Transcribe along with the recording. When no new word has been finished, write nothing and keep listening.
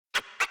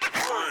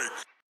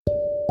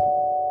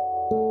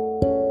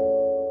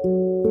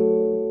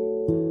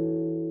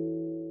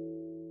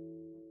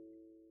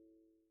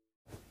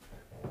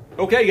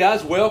Okay,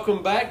 guys,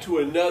 welcome back to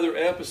another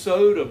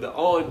episode of the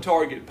On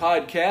Target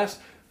podcast.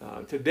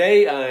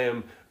 Today, I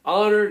am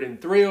honored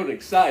and thrilled and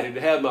excited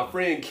to have my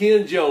friend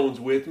Ken Jones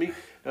with me.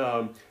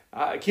 Ken,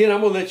 I'm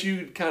going to let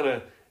you kind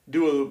of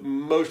do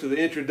most of the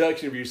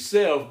introduction of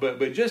yourself, but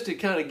just to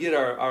kind of get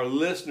our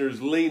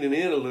listeners leaning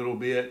in a little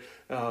bit,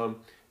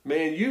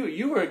 man,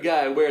 you are a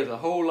guy who wears a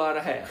whole lot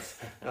of hats.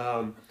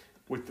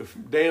 With the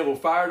Danville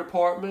Fire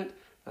Department,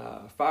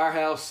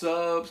 Firehouse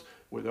Subs,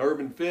 with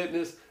Urban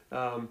Fitness.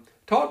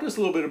 Talk to us a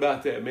little bit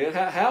about that, man.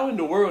 How in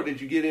the world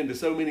did you get into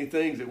so many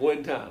things at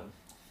one time?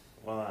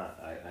 Well,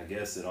 I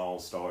guess it all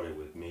started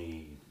with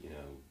me,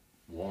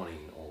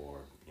 wanting, or,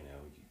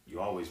 you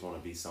always want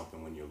to be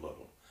something when you're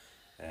little.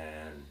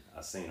 And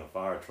I seen a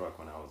fire truck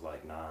when I was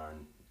like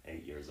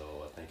 8 years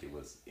old. I think it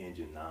was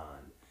engine 9.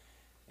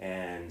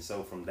 And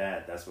so from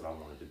that's what I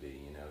wanted to be.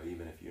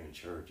 Even if you're in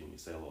church and you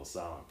say a little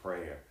silent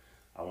prayer,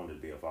 I wanted to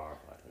be a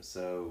firefighter.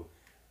 So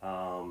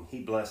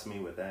he blessed me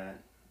with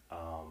that.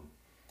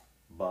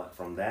 But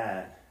from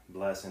that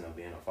blessing of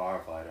being a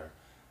firefighter,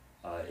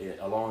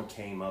 along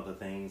came other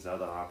things,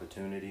 other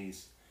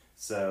opportunities.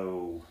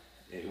 So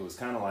it was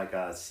kind of like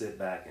I sit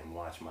back and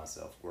watch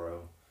myself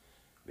grow.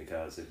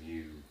 Because if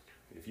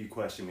you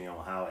question me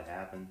on how it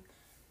happened,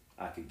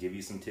 I could give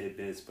you some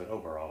tidbits, but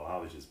overall, I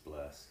was just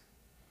blessed.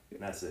 And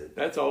that's it.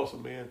 That's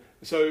awesome, man.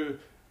 So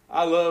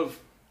I love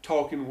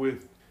talking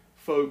with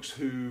folks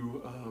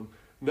who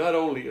not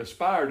only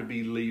aspire to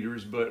be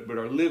leaders, but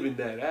are living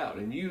that out.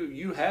 And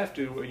you have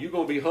to, you're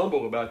going to be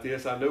humble about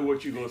this. I know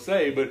what you're going to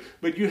say,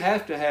 but you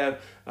have to have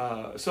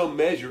some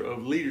measure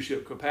of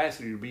leadership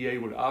capacity to be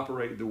able to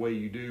operate the way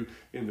you do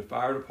in the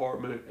fire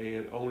department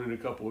and owning a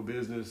couple of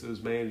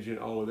businesses, managing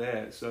all of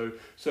that. So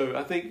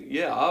I think,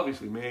 yeah,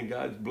 obviously, man,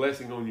 God's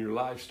blessing on your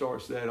life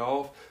starts that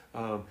off,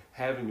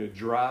 having a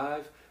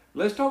drive.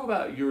 Let's talk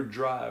about your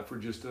drive for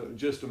just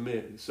a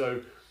minute.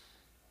 So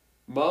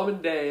mom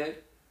and dad,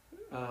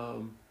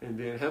 and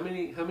then how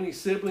many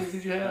siblings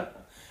did you have?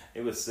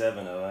 It was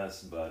 7 of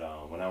us, but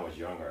when I was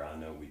younger, I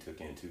know we took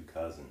in 2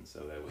 cousins, so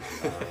that was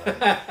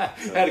 9.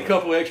 So had a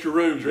couple extra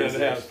rooms around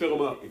the house, fill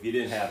them up. If you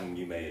didn't have them,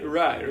 you made it.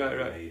 Right. You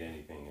made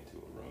anything into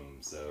a room.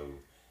 So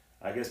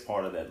I guess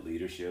part of that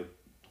leadership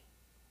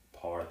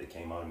part that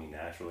came out of me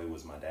naturally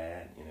was my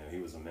dad. He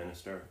was a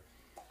minister.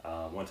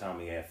 One time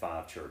he had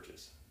 5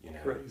 churches.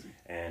 Crazy.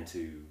 And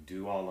to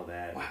do all of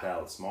that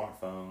without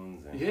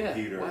smartphones and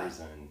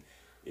computers, and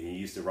he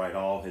used to write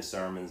all his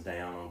sermons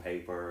down on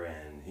paper,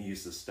 and he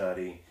used to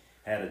study,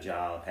 had a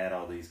job, had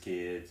all these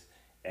kids,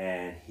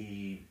 and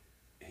he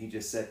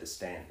just set the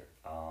standard.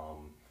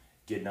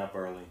 Getting up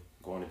early,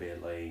 going to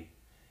bed late,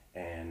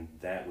 and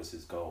that was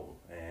his goal.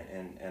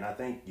 And I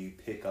think you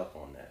pick up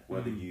on that,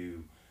 whether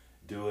you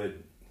do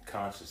it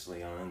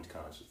consciously or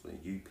unconsciously,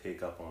 you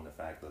pick up on the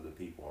fact of the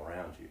people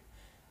around you.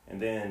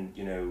 And then,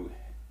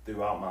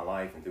 throughout my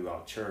life and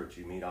throughout church,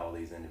 you meet all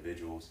these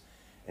individuals.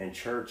 And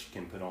church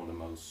can put on the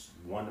most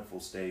wonderful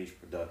stage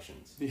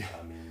productions. Yeah.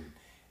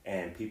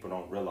 And people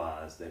don't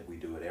realize that we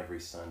do it every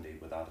Sunday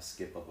without a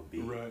skip of a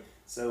beat. Right.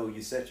 So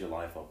you set your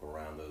life up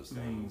around those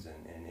things,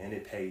 and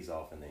it pays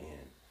off in the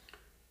end.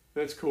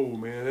 That's cool,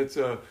 man. That's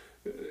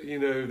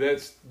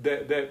that's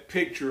that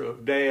picture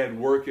of dad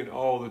working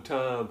all the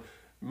time.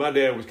 My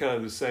dad was kind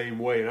of the same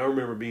way, and I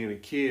remember being a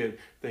kid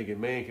thinking,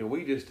 man, can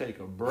we just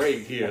take a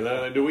break here?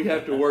 Do we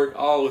have to work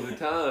all of the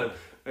time?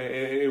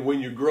 And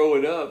when you're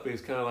growing up,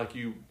 it's kind of like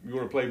you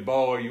want to play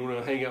ball, or you want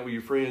to hang out with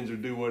your friends or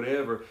do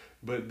whatever.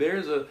 But I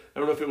don't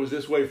know if it was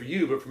this way for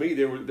you, but for me,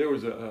 there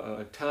was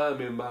a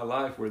time in my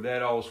life where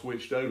that all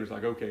switched over. It's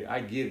like, okay, I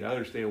get it. I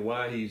understand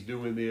why he's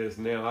doing this.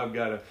 Now I've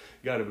got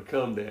to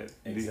become that.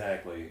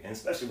 Exactly. And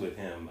especially with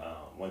him,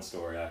 one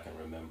story I can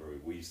remember,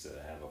 we used to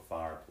have a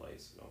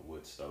fireplace, a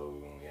wood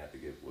stove, and we had to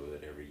get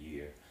wood every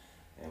year.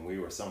 And we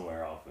were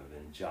somewhere off of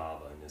in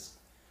Java, and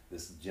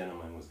this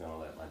gentleman was going to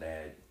let my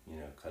dad,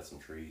 cut some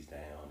trees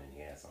down, and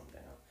he had some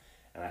down.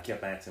 And I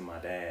kept asking my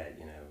dad,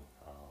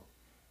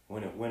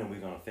 when are we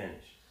going to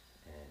finish?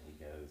 And he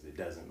goes, it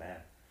doesn't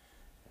matter.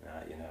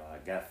 And I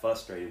got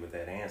frustrated with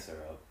that answer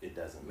of it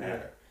doesn't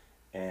matter.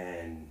 Yeah.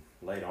 And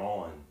later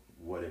on,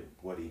 what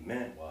he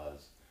meant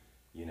was,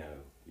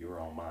 you're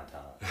on my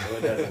time, so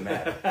it doesn't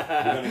matter.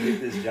 We're going to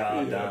get this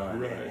job done.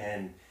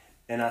 Right.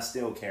 And I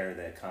still carry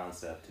that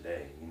concept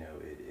today.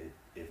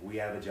 If we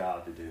have a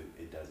job to do,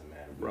 it doesn't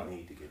matter. We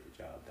need to get the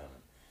job done.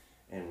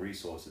 And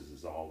resources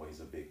is always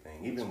a big thing.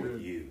 Even that's with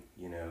good. You,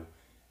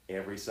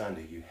 every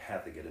Sunday you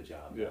have to get a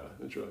job done. Yeah,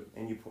 that's right.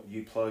 And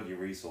you plug your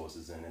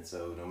resources in it.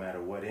 So no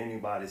matter what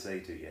anybody say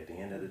to you, at the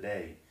end of the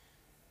day,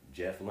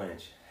 Jeff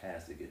Lynch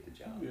has to get the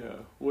job. Yeah,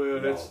 well,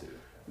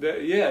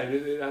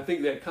 and I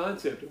think that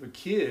concept of a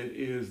kid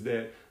is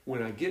that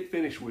when I get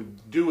finished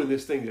with doing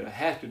this thing that I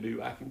have to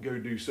do, I can go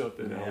do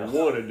something I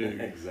want to do.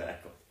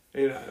 Exactly.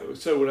 And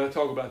so when I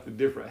talk about the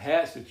different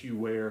hats that you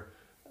wear,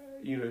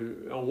 you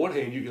know, on one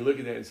hand, you can look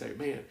at that and say,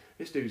 man,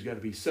 this dude's got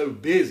to be so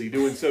busy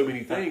doing so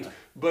many things.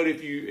 But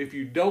if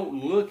you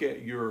don't look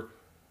at your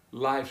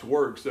life's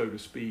work, so to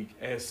speak,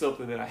 as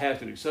something that I have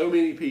to do. So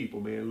many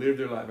people, man, live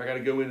their life. I got to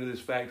go into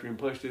this factory and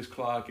punch this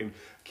clock, and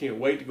can't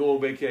wait to go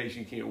on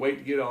vacation, can't wait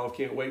to get off,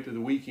 can't wait to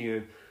the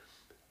weekend.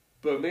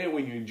 But man,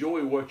 when you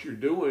enjoy what you're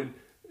doing,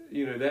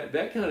 you know,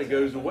 that kind of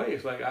goes away.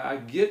 It's like, I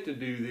get to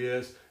do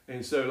this.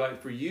 And so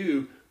like for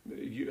you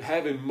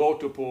having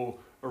multiple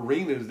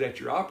arenas that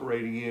you're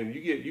operating in,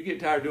 you get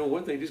tired of doing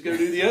one thing, just go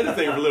do the other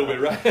thing for a little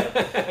bit,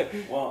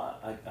 right? Well,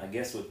 I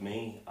guess with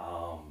me,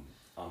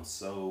 I'm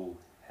so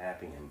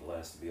happy and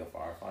blessed to be a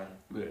firefighter.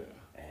 Yeah.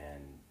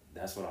 And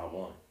that's what I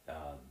want.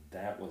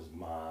 That was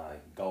my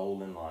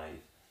goal in life.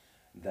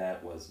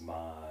 That was my,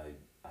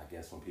 I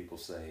guess when people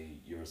say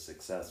you're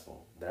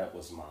successful, that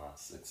was my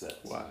success.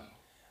 Wow.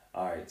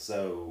 All right,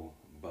 so,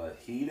 but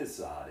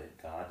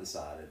God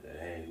decided that,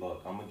 hey,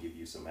 look, I'm going to give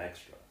you some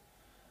extra.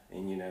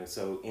 And, you know,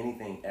 so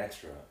anything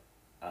extra,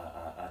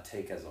 I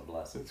take as a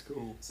blessing. That's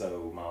cool.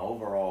 So my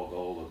overall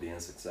goal of being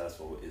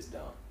successful is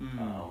done. Mm-hmm.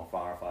 I'm a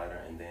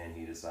firefighter, and then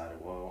he decided,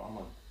 well, I'm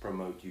going to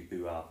promote you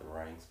throughout the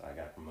ranks. I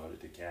got promoted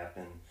to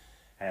captain,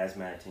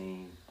 hazmat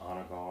team,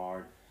 honor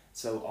guard.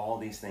 So all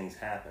these things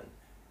happen.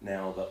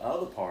 Now, the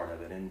other part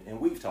of it, and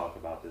we've talked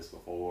about this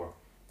before,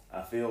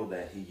 I feel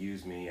that he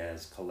used me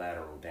as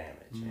collateral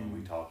damage. And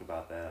we talked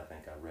about that. I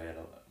think I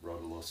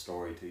wrote a little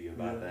story to you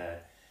about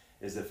that.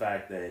 Is the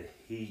fact that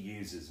he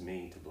uses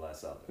me to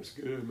bless others. That's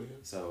good, man.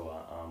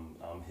 So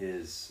I'm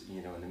his,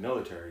 you know, in the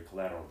military,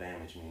 collateral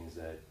damage means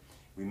that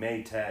we may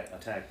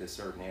attack this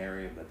certain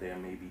area, but there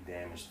may be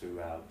damage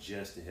throughout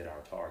just to hit our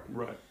target.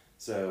 Right.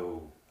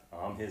 So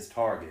I'm his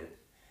target,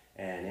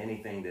 and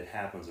anything that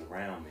happens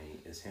around me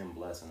is him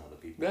blessing other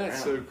people.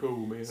 That's around so me.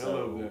 cool, man. I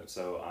love that.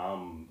 So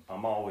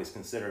I'm always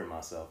considering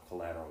myself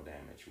collateral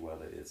damage,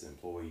 whether it's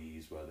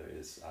employees, whether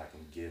it's I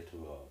can give to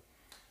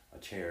a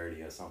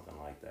charity or something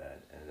like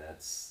that, and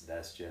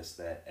that's just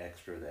that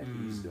extra that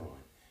he's doing.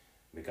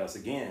 Because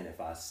again, if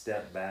I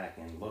step back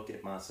and look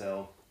at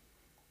myself,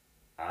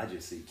 I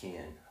just see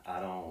Ken.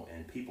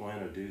 And people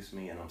introduce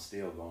me, and I'm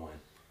still going,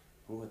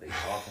 who are they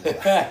talking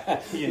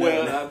about? You know,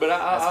 well, but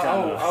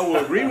I will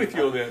agree with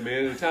you on that,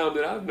 man. The time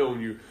that I've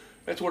known you,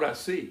 that's what I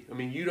see. I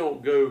mean, you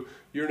don't go.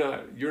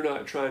 You're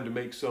not trying to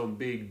make some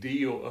big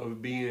deal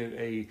of being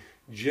a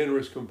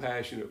generous,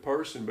 compassionate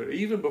person. But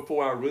even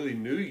before I really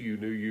knew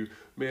you,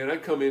 man,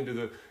 I'd come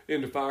into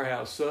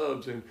Firehouse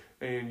Subs,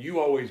 and you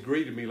always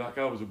greeted me like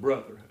I was a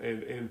brother,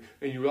 and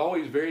you were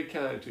always very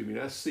kind to me.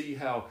 And I see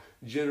how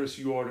generous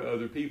you are to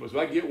other people. So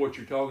I get what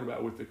you're talking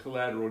about with the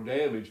collateral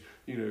damage.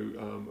 You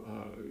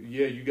know,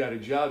 you got a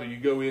job, and you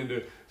go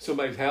into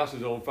somebody's house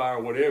is on fire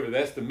or whatever.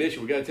 That's the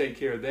mission. We got to take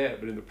care of that.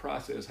 But in the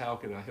process, how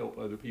can I help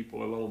other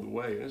people along the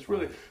way? And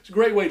it's a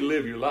great way to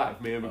live your life,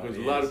 man, because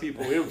a lot of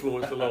people are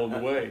influenced along the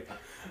way.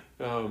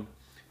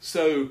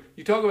 So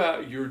you talk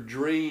about your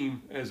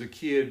dream as a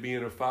kid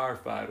being a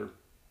firefighter.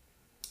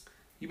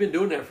 You've been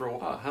doing that for a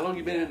while. How long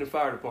you been in the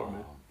fire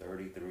department?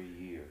 33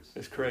 years.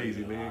 That's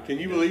crazy, man. Can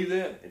you believe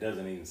that? It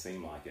doesn't even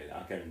seem like it.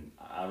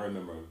 I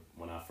remember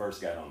when I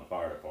first got on the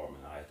fire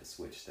department, I had to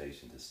switch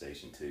station to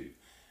Station 2.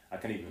 I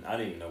didn't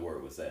even know where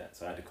it was at,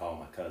 so I had to call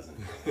my cousin.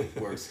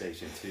 Where's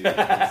Station 2? He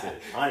said,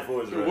 Hind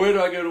Forks Road. Where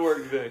do I go to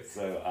work today?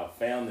 So I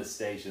found this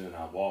station, and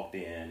I walked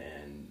in,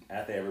 and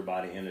after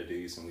everybody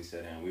introduced and we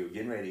sat down, we were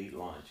getting ready to eat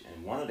lunch,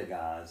 and one of the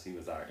guys, he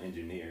was our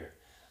engineer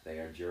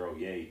there, Gerald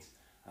Yates.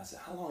 I said,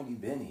 how long you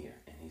been here?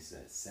 And he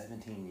said,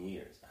 17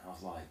 years. And I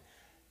was like,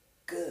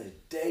 good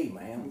day,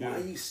 man. Why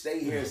you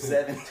stay here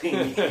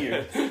 17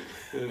 years?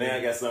 Now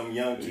I got some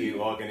young kid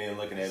walking in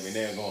looking at me, and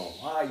they're going,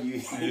 why are you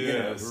here? Yeah, You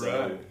know,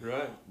 so,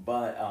 right.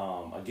 But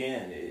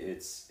again,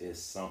 it's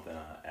something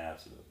I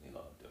absolutely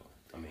love doing.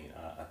 I mean,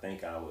 I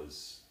think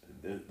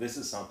this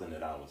is something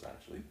that I was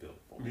actually built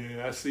for.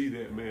 Yeah, I see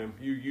that, man.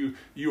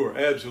 You are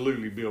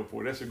absolutely built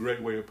for it. That's a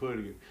great way of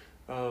putting it.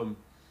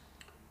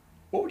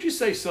 What would you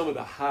say some of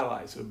the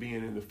highlights of being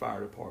in the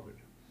fire department?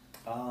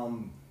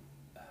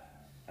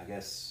 I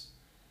guess,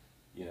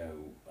 you know,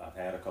 I've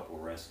had a couple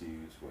of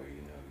rescues where,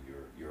 you know,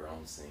 you're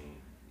on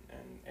scene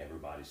and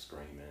everybody's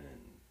screaming,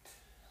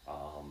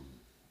 and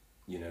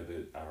you know,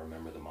 I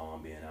remember the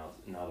mom being out.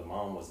 No, the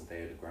mom wasn't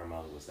there. The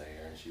grandmother was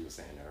there, and she was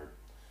saying her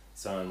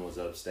son was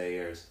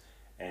upstairs,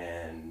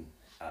 and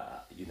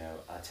you know,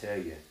 I tell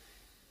you,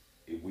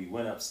 we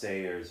went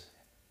upstairs.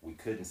 We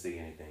couldn't see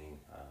anything.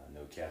 I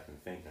know Captain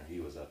Finkner, he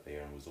was up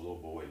there, and was a little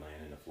boy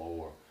laying on the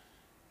floor.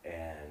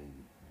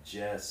 And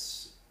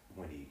just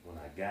when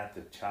I got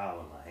the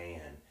child in my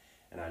hand,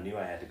 and I knew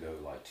I had to go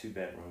like 2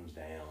 bedrooms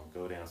down,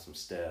 go down some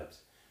steps.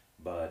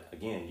 But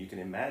again, you can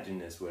imagine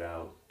this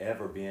without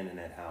ever being in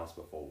that house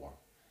before.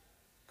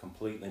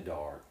 Completely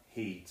dark,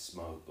 heat,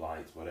 smoke,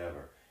 lights,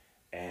 whatever.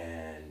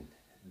 And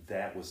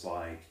that was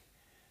like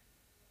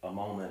a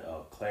moment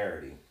of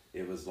clarity.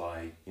 It was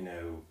like, you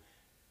know,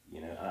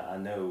 I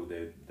know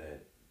that,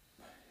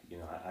 you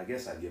know, I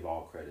guess I give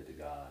all credit to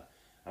God.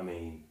 I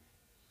mean,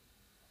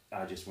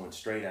 I just went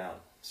straight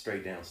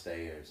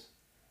downstairs,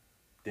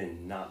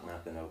 didn't knock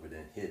nothing over,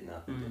 didn't hit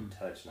nothing, didn't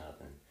touch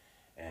nothing.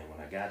 And when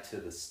I got to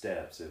the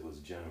steps, it was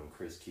Gentleman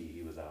Chris Key.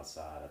 He was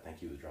outside. I think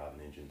he was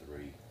driving engine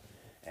 3.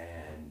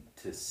 And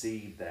to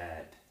see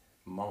that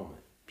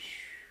moment,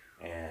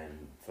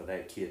 and for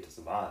that kid to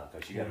survive,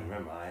 because you got to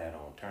remember, I had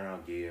on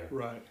turnout gear,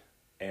 right,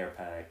 air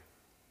pack,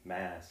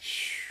 mask,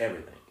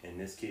 everything. And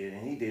this kid,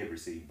 and he did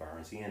receive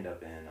burns. He ended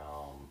up in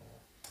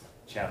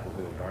Chapel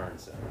Hill Burn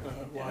Center.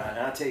 Wow. And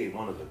I'll tell you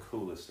one of the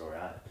coolest stories.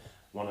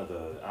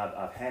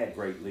 I've had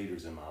great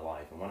leaders in my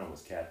life, and one of them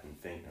was Captain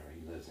Finkner.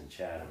 He lives in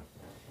Chatham.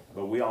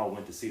 But we all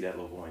went to see that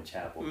little boy in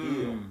Chapel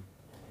Hill.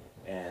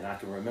 And I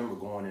can remember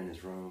going in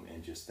his room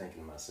and just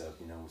thinking to myself,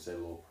 we said a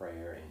little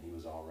prayer, and he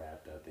was all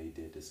wrapped up. They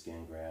did the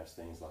skin grafts,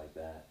 things like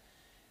that.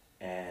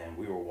 And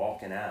we were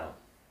walking out,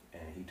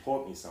 and he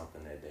taught me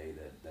something that day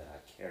that I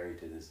carry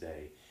to this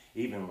day.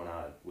 Even when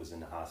I was in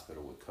the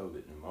hospital with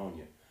COVID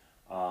pneumonia,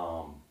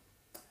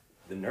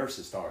 the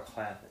nurses started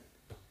clapping,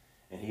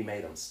 and he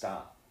made them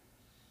stop.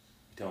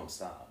 He told them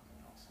stop.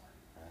 And I was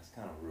like, that's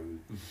kind of rude.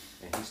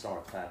 And he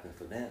started clapping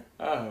for them.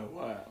 Oh,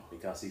 wow.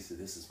 Because he said,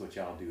 this is what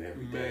y'all do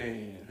every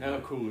day. Man, how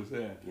cool is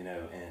that?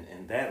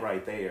 And that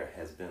right there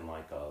has been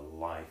like a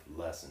life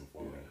lesson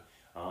for me.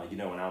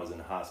 When I was in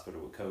the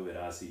hospital with COVID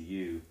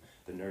ICU,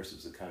 the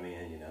nurses would come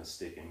in,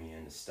 sticking me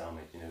in the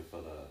stomach,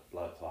 for the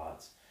blood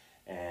clots.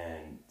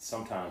 And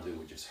sometimes it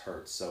would just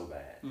hurt so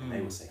bad. And they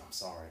would say, I'm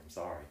sorry.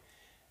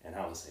 And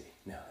I would say,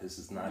 no, this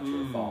is not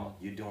your fault.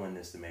 You're doing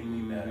this to make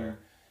me better.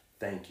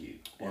 Thank you.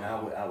 Wow.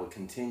 And I would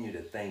continue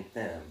to thank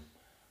them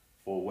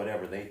for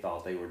whatever they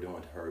thought they were doing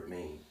to hurt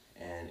me.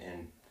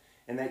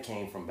 And that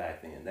came from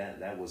back then.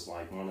 That was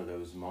like one of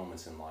those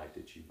moments in life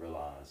that you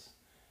realize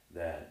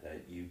that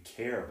you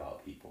care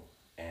about people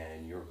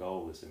and your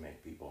goal is to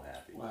make people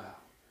happy. Wow.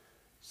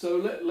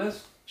 So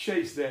let's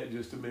chase that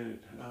just a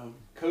minute.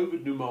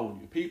 COVID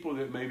pneumonia. People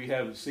that maybe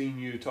haven't seen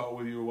you, talk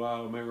with you a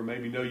while, or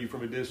maybe know you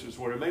from a distance,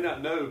 or may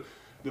not know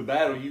the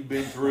battle you've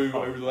been through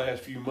over the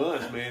last few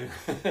months, man.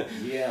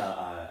 Yeah,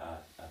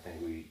 I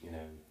think we,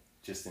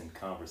 just in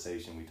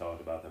conversation, we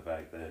talked about the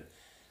fact that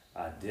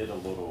I did a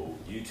little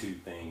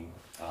YouTube thing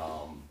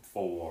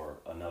for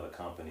another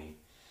company.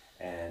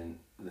 And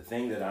the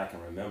thing that I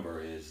can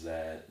remember is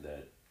that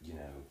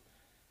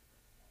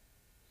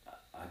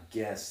I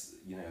guess,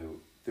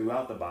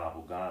 throughout the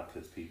Bible, God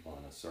puts people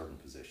in a certain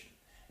position.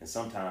 And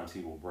sometimes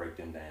he will break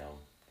them down,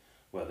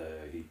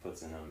 whether he put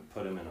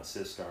them in a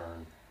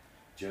cistern,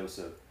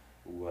 Joseph,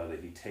 whether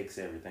he takes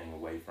everything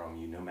away from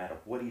you, no matter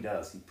what he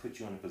does, he puts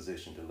you in a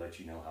position to let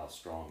you know how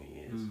strong he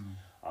is.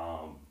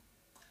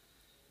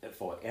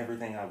 For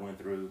everything I went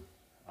through,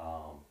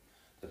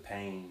 the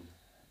pain,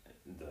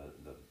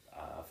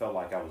 I felt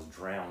like I was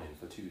drowning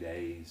for 2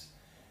 days.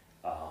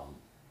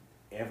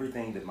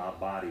 Everything that my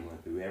body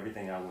went through,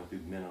 everything I went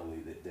through mentally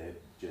that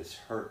just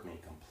hurt me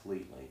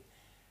completely,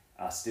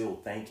 I still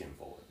thank him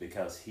for it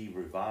because he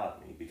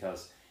revived me,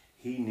 because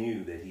he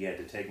knew that he had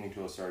to take me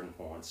to a certain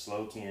point,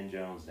 slow Ken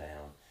Jones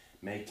down,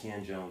 make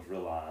Ken Jones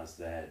realize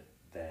that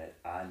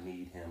I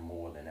need him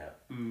more than ever.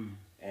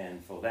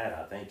 And for that,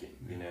 I thank him.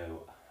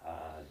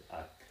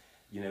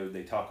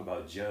 They talk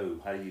about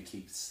Job. How do you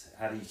keep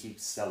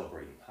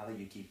celebrating? How do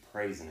you keep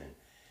praising him?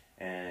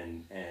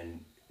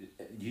 And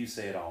you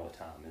say it all the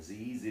time. It's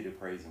easy to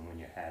praise him when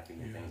you're happy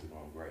and things are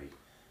going great.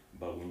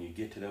 But when you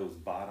get to those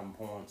bottom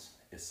points,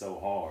 it's so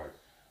hard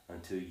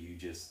until you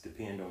just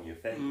depend on your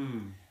faith.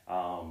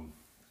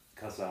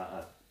 Because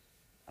I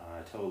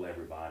told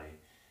everybody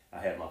I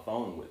had my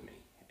phone with me,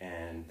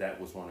 and that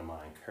was one of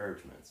my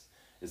encouragements,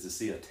 is to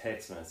see a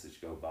text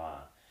message go by.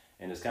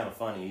 And it's kind of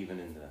funny, even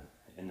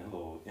in the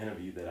little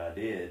interview that I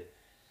did,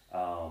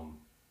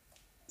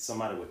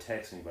 somebody would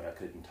text me, but I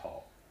couldn't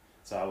talk.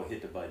 So I would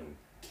hit the button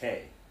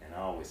K, and I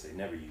always say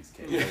never use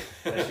K.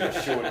 That's your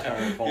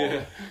short-term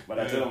form. But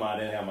I told them I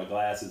didn't have my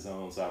glasses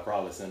on, so I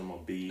probably sent them a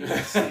B or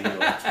a C or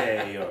a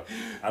K, or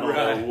I don't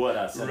know what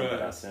I sent them,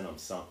 but I sent them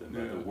something.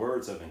 But the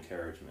words of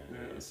encouragement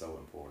is so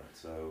important.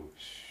 So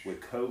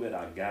with COVID,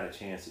 I got a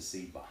chance to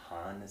see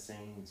behind the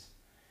scenes,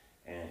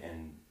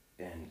 and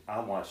I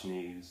watch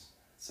news,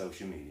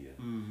 social media,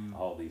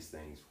 all these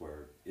things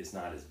where it's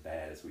not as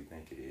bad as we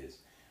think it is.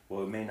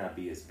 Well, it may not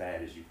be as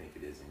bad as you think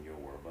it is in your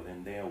world, but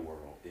in their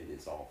world, it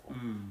is awful.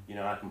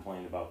 I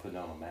complained about putting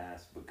on a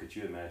mask, but could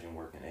you imagine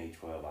working 8,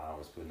 12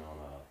 hours, putting on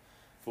a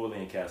fully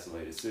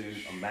encapsulated suit,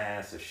 a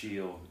mask, a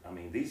shield? I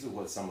mean, these are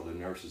what some of the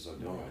nurses are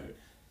doing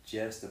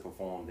just to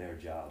perform their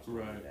jobs for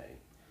the day.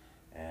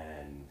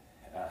 And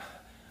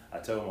I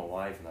told my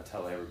wife, and I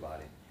tell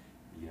everybody,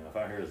 if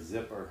I hear a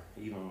zipper,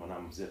 even when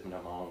I'm zipping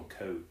up my own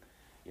coat,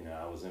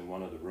 I was in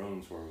one of the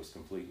rooms where it was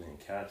completely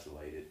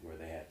encapsulated, where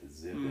they had to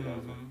zip it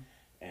over.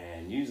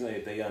 And usually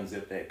if they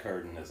unzip that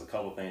curtain, there's a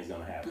couple things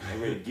going to happen. They're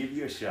ready to give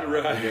you a shot.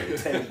 They're ready to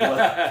take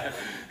blood.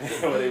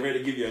 Or they're ready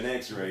to give you an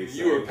x-ray. So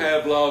you were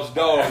Pavlov's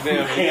dog now.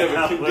 You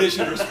have a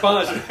conditioned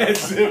response to that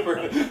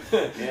zipper.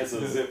 So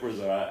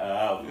zippers are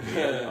out.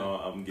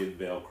 I'm getting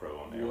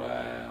Velcro on there.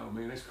 Wow,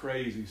 man, that's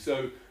crazy.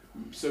 So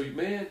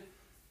man,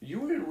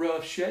 you were in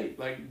rough shape.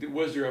 Like,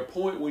 was there a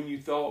point when you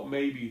thought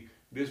maybe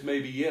this may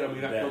be it. I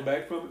mean, I come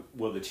back from it.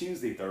 Well, the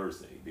Tuesday,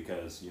 Thursday,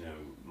 because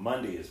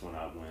Monday is when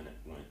I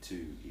went to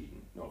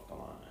Eden, North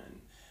Carolina, and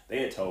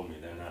they had told me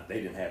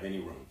they didn't have any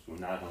rooms. We're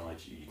not going to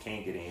let you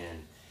can't get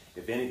in.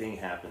 If anything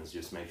happens,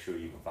 just make sure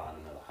you can find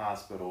another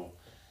hospital.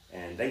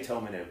 And they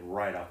told me that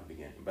right off the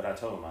beginning. But I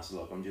told them, I said,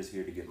 look, I'm just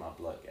here to get my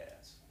blood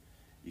gas.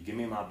 You give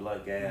me my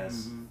blood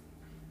gas,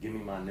 give me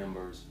my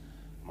numbers.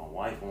 My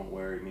wife won't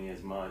worry me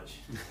as much.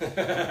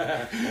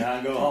 And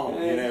I go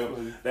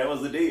home. That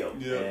was the deal.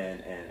 Yeah.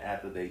 And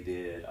after they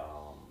did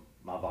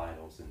my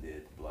vitals and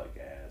did the blood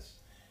gas,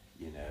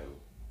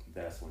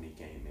 that's when he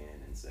came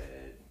in and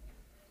said,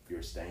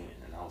 "You're staying."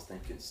 And I was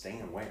thinking,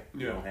 staying where?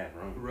 You don't have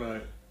room.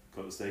 Right.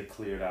 Because they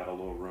cleared out a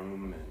little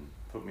room and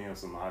put me on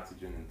some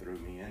oxygen and threw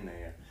me in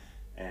there.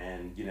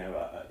 And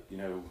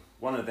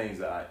one of the things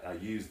that I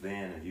used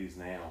then and use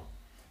now,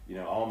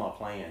 all my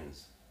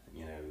plans.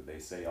 They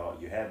say, "Oh,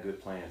 you have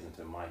good plans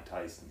until Mike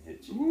Tyson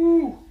hits you."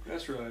 Ooh,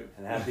 that's right.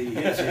 And after he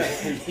hits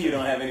you, you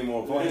don't have any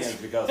more plans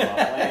because my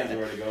plans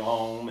were to go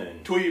home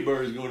and Tweety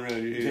birds going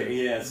around your head.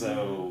 Yeah.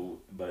 So,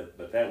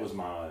 but that was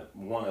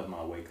one of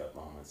my wake up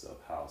moments of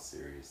how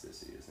serious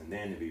this is, and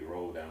then to be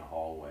rolled down the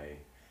hallway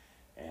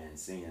and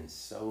seeing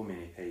so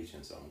many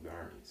patients on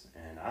gurneys,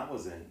 and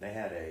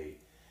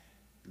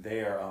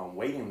their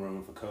waiting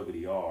room for COVID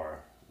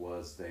ER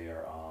was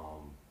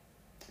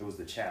it was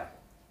the chapel.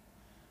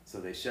 So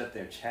they shut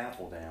their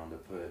chapel down to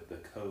put the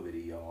COVID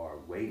ER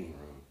waiting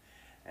room.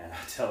 And I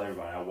tell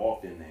everybody, I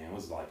walked in there, and it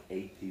was like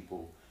 8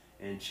 people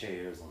in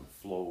chairs on the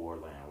floor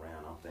laying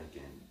around. I'm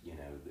thinking,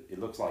 it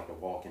looks like The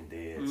Walking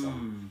Dead.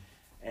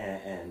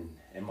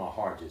 And my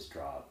heart just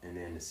dropped. And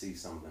then to see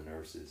some of the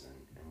nurses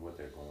and what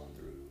they're going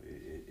through,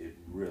 it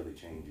really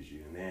changes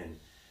you. And then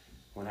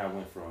when I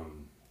went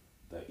from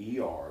the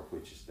ER,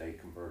 which they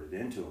converted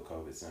into a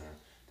COVID center,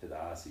 to the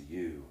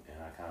ICU,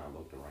 and I kind of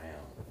looked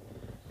around,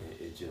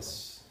 it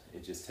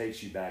just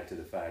takes you back to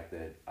the fact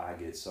that I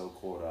get so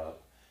caught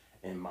up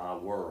in my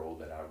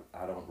world that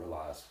I don't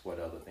realize what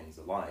other things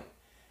are like.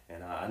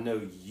 And I know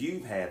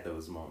you've had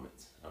those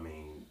moments. I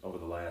mean, over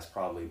the last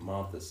probably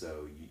month or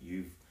so,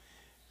 you've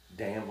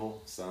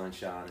Danville, sun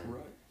shining,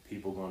 right.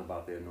 People going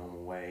about their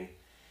normal way.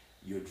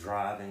 You're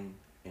driving,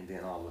 and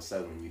then all of a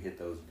sudden when you hit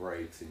those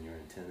brakes and you're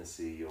in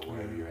Tennessee or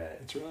wherever you're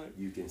at, that's right.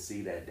 You can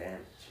see that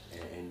damage.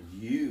 And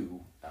you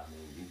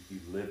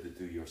lived it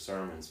through your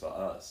sermons for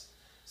us.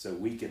 So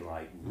we can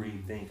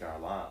rethink our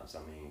lives.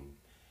 I mean,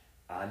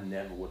 I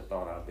never would have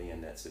thought I'd be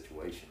in that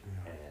situation.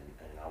 Yeah.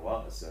 And I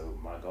was. So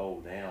my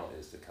goal now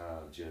is to kind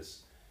of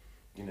just,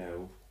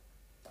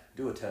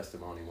 do a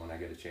testimony when I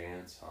get a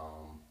chance.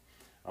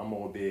 I'm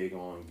more big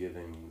on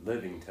giving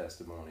living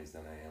testimonies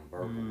than I am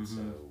verbal.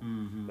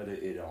 But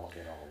it all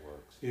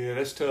works. Yeah,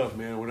 that's tough,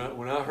 man.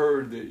 When I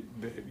heard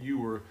that you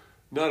were,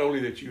 not only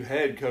that you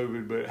had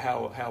COVID, but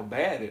how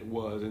bad it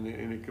was, and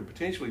it could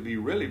potentially be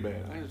really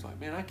bad. I was like,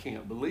 man, I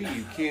can't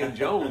believe Ken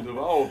Jones, of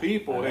all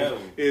people,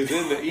 is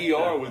in the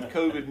ER with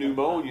COVID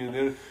pneumonia. And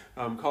then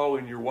I'm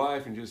calling your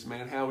wife and just,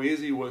 man, how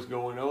is he? What's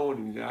going on?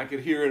 And I could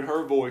hear in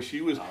her voice,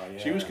 she was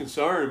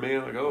concerned,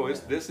 man, like,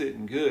 this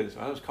isn't good. So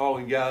I was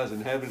calling guys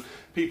and having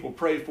people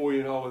pray for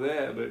you and all of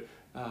that. But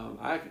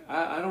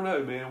I don't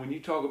know, man. When you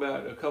talk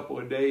about a couple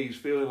of days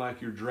feeling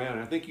like you're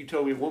drowning, I think you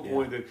told me at one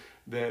point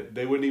that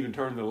they wouldn't even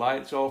turn the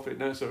lights off at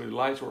night, so the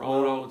lights were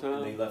on all the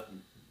time. They left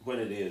what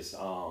it is. I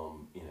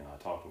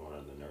talked to one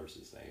of the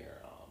nurses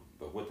there,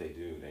 but what they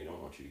do, they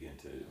don't want you to get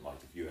into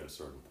if you at a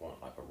certain point,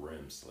 like a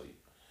REM sleep,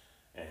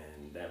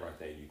 and that right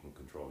there you can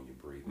control your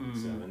breathing.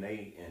 So and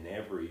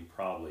every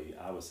probably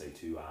I would say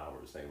 2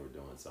 hours they were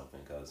doing something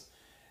because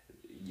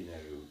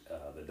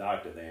the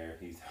doctor there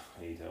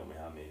he told me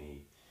how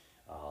many.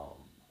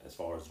 As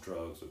far as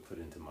drugs were put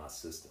into my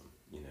system,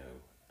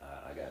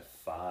 I got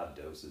 5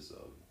 doses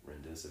of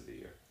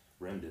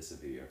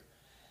remdesivir,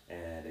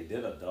 and they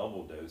did a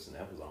double dose, and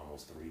that was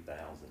almost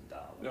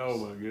 $3,000. Oh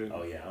my goodness!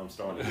 Oh yeah, I'm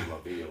starting to get my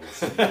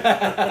bills.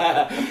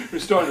 We're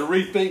starting to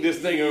rethink this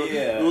thing of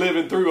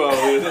living through all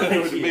this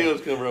when the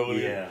bills come rolling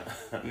in.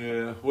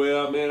 Yeah.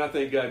 Well, man, I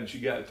thank God that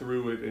you got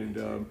through it,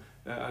 and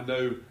I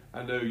know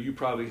you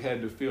probably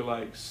had to feel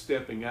like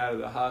stepping out of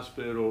the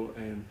hospital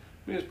and.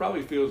 It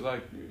probably feels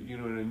like,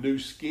 in a new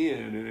skin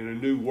and in a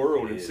new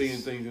world and seeing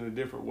things in a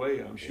different way,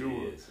 I'm sure.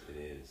 It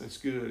is. That's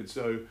good.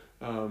 So,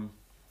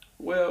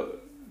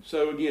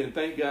 so again,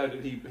 thank God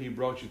that he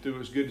brought you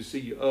through. It's good to see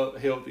you up,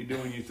 healthy,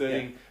 doing your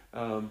thing.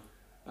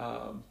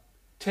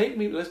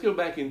 Let's go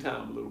back in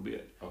time a little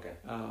bit. Okay.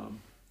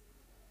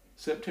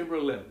 September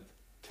 11th,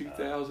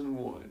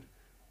 2001.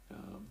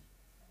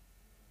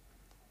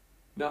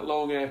 Not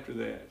long after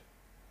that,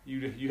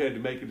 you had to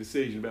make a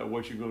decision about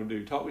what you're going to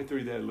do. Talk me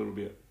through that a little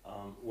bit.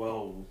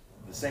 Well,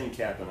 the same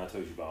captain I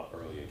told you about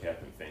earlier,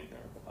 Captain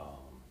Finkner,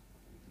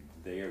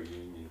 their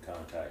union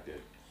contacted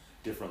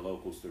different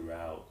locals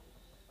throughout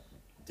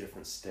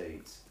different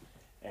states,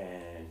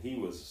 and he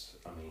was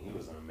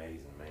an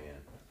amazing man.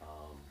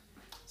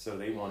 So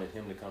they wanted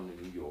him to come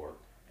to New York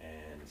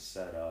and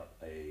set up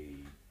a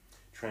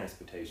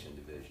transportation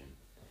division.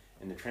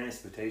 In the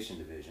transportation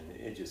division,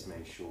 it just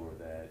made sure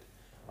that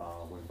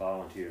when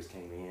volunteers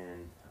came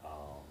in,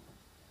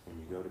 when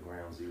you go to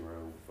Ground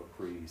Zero for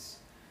priests,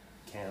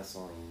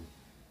 canceling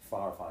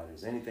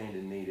firefighters, anything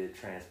that needed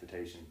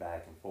transportation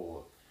back and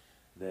forth,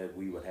 that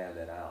we would have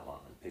that outline,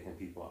 picking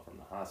people up from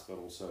the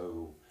hospital.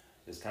 So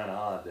it's kind of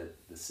odd that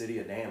the city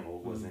of Danville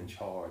was in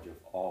charge of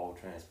all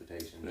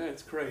transportation.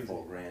 That's crazy.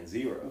 For Ground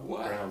Zero.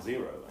 Wow. Ground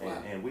Zero.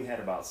 Wow. And we had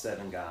about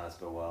 7 guys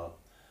go up.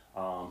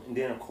 And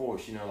then, of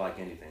course, you know, like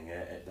anything,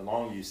 the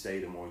longer you stay,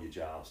 the more your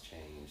jobs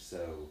change.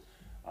 So,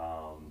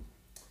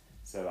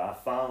 so I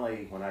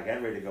finally, when I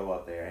got ready to go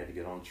up there, I had to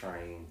get on the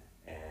train.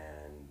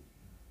 And,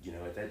 you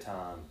know, at that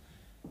time,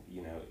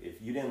 you know,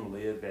 if you didn't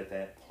live at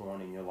that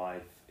point in your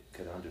life,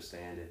 could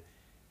understand it,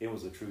 it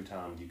was a true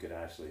time you could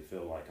actually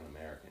feel like an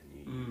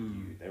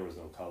American. There was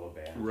no color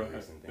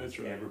boundaries and things. That's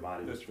right.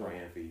 Everybody was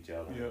praying for each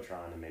other and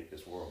trying to make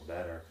this world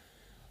better.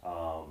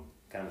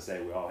 Kind of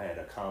say we all had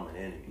a common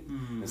enemy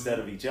instead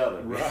of each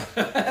other. We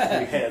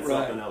had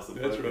something else to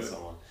focus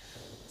on.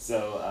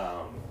 So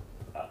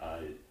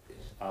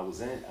I was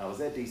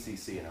at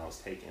DCC and I was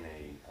taking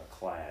a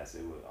class.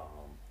 It was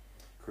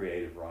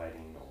creative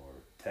writing or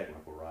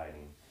technical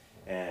writing,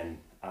 and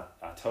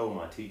I told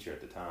my teacher at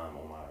the time,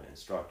 or my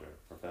instructor,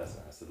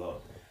 professor, I said,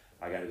 look,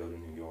 I got to go to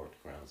New York to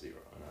Ground Zero.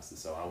 And I said,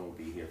 so I won't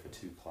be here for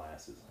 2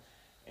 classes.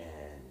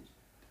 And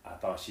I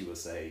thought she would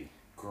say,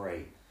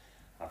 great,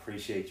 I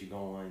appreciate you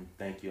going,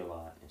 thank you a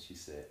lot. And she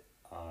said,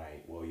 all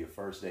right, well, your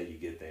first day you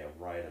get there,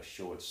 write a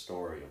short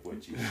story of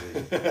what you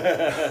see.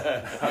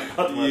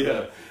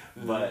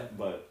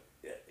 But,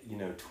 you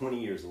know, 20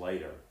 years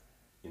later,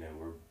 you know,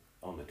 we're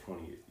on the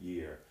 20th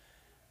year,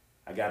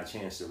 I got a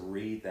chance to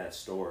read that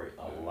story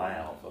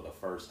aloud for the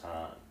first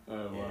time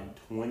in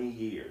 20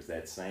 years.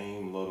 That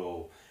same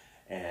little,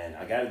 and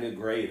I got a good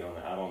grade on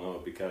it. I don't know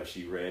if because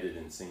she read it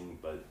and seen,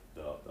 but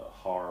the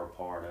horror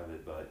part of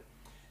it. But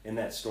in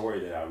that story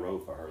that I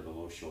wrote for her, the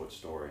little short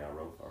story I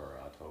wrote for her,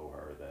 I told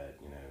her that,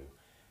 you know,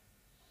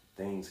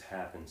 things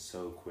happen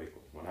so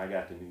quickly. When I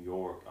got to New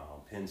York,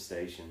 Penn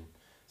Station,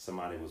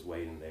 somebody was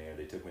waiting there.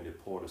 They took me to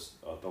Port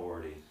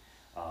Authority,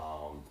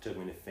 took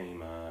me to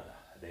FEMA.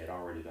 They had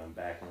already done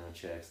background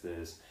checks,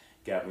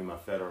 got me my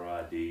federal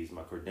IDs,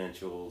 my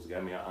credentials,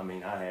 got me, I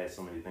mean, I had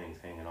so many things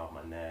hanging off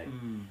my neck.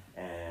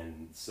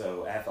 And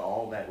so after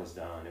all that was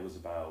done, it was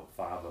about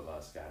 5 of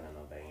us got in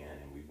a van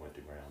and we went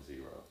to Ground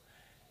Zero.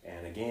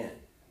 And again,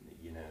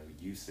 you know,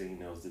 you've seen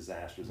those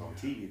disasters on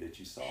TV that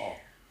you saw.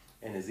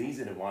 And it's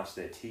easy to watch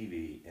that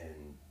TV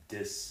and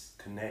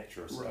disconnect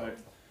yourself. Right.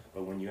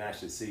 But when you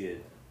actually see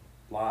it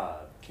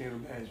live, can't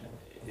imagine.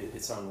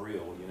 It's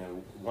unreal. You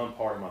know, one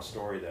part of my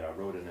story that I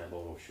wrote in that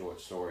little short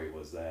story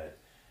was that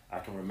I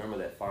can remember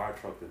that fire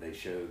truck that they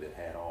showed that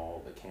had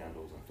all the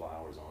candles and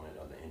flowers on it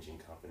of the engine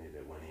company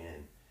that went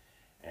in.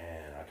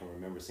 And I can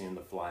remember seeing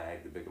the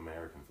flag, the big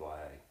American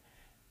flag.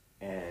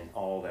 And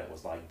all that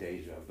was like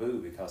deja vu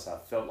because I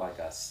felt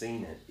like I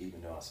seen it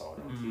even though I saw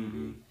it on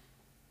TV.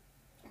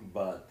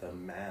 But the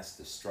mass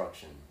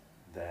destruction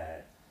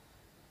that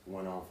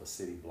went on for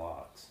city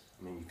blocks,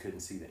 I mean, you couldn't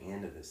see the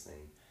end of this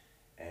thing.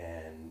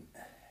 And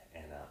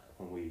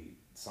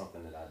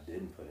something that I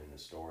didn't put in the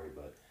story,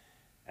 but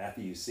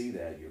after you see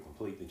that, you're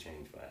completely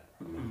changed forever.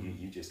 I mean,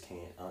 you just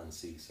can't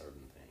unsee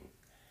certain things.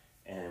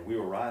 And we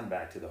were riding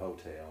back to the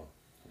hotel.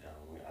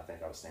 I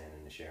think I was staying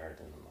in the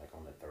Sheraton, like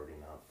on the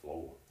 39th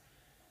floor.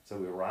 So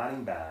we were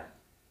riding back,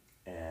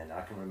 and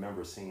I can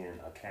remember seeing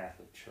a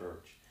Catholic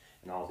church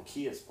and all the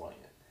kids playing.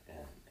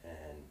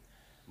 And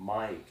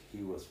Mike,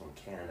 he was from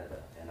Canada,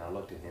 and I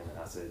looked at him and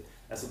I said,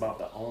 that's about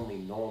the only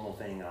normal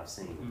thing I've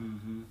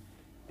seen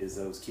is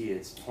those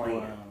kids playing.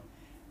 Wow.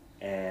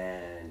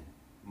 And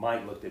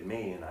Mike looked at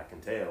me and I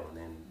can tell, and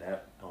then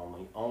that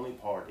only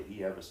part that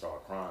he ever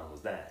started crying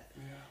was that.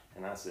 Yeah.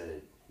 And I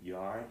said, you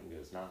all right? He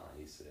goes, nah.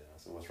 He said, I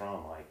said, what's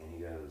wrong, Mike? And he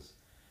goes,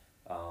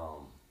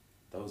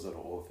 those are the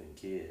orphan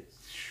kids.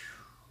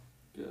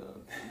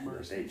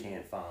 That they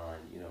can't find,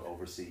 you know,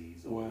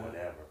 overseas or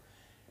whatever.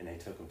 And they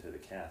took them to the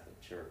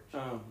Catholic Church.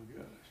 Oh my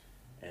gosh.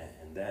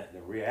 And that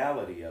the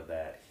reality of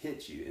that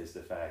hits you is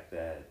the fact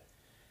that,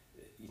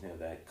 you know,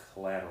 that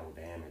collateral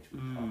damage we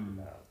talked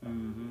about. I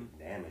mean,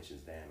 damage is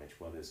damage,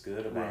 whether it's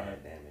good or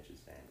bad. Damage is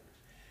damage.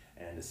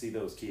 And to see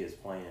those kids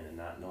playing and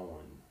not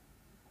knowing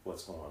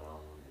what's going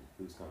on and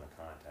who's going to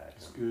contact them.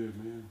 That's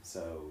good, man.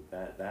 So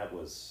that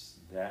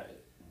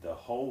the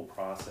whole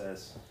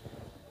process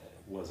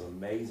was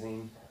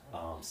amazing,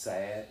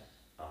 sad.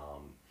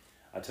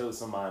 I told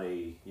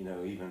somebody, you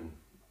know, even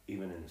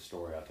in the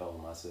story, I told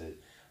them, I said,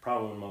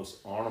 probably one of the most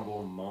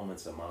honorable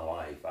moments of my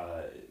life.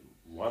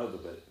 One of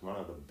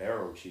the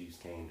barrel chiefs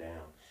came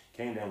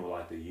down with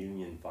like the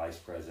union vice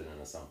president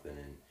or something,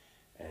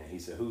 and he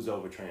said, who's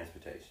over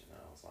transportation? And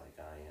I was like,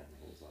 I am.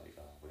 He was like,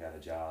 we got a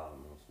job.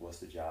 And I was, what's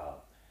the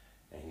job?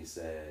 And he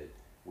said,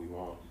 we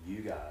want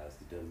you guys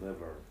to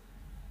deliver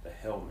the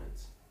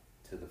helmets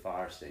to the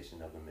fire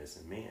station of the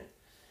missing men.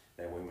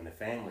 That way when the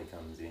family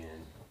comes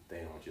in, they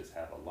don't just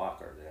have a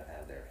locker, they'll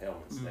have their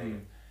helmets there.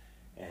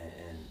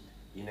 And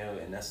you know,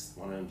 and that's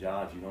one of them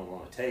jobs you don't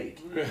want to take.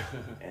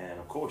 And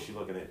of course, you're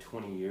looking at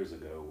 20 years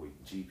ago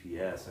with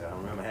GPS. I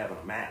remember having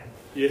a map.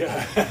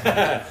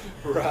 Yeah,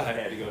 right. I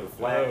had to go to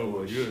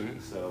Flatbush. Oh,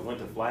 so I went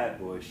to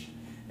Flatbush,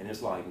 and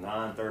it's like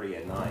 9:30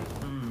 at night.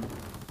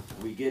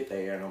 We get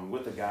there, and I'm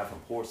with a guy from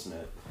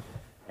Portsmouth,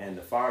 and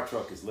the fire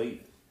truck is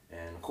leaving.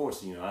 And of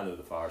course, you know, I know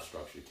the fire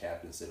structure.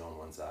 Captain sitting on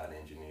one side,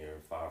 engineer,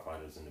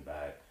 firefighters in the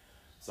back.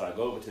 So I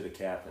go over to the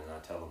captain and I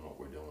tell him what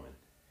we're doing.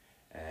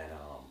 And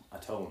I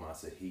told him, I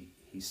said,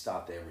 he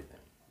stopped everything.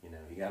 You know,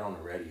 he got on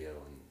the radio,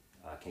 and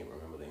I can't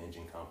remember the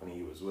engine company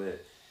he was with.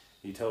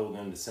 He told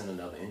them to send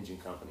another engine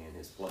company in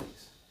his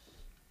place.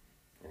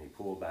 And he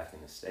pulled back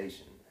in the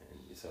station.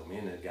 And so me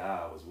and the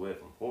guy I was with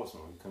from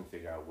Portsmouth, we couldn't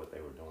figure out what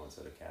they were doing.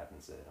 So the captain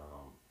said,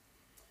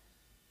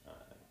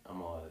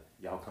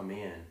 y'all come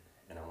in,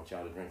 and I want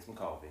y'all to drink some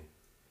coffee.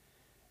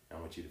 I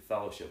want you to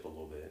fellowship a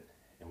little bit.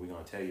 And we're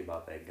going to tell you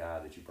about that guy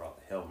that you brought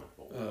the helmet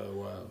for. Oh,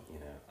 wow. You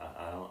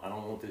know, I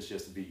don't want this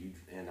just to be you.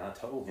 And I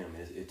told him,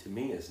 to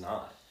me, it's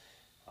not.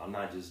 I'm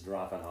not just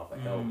dropping off a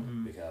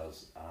helmet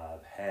because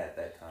I've had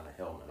that kind of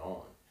helmet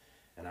on.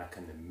 And I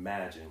can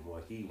imagine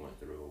what he went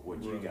through or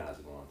what you guys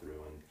are going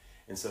through.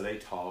 And so they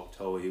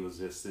told he was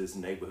just this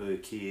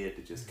neighborhood kid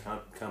that just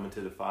coming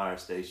to the fire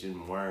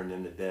station, wearing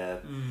them to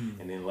death.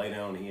 And then later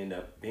on, he ended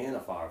up being a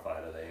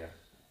firefighter there.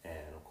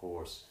 And of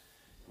course,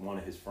 one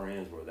of his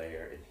friends were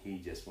there, and he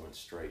just went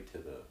straight to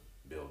the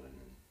building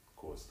and, of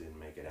course, didn't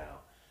make it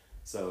out.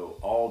 So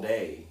all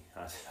day,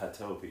 I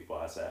told people,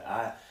 I said,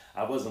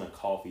 I wasn't a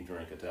coffee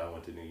drinker until I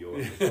went to New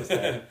York.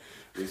 Because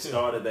we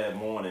started that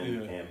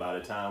morning, and by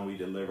the time we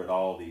delivered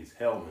all these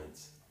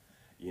helmets,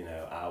 you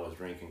know, I was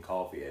drinking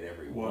coffee at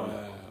every one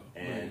of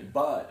them.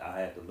 But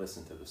I had to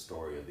listen to the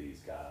story of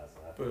these guys,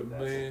 and I think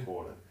that's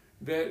important.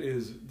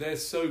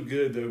 That's so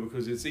good, though,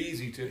 because it's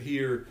easy to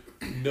hear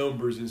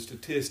numbers and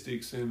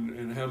statistics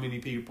and how many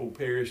people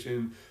perished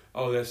and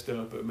all that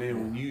stuff. But man,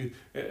 when you,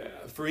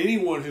 for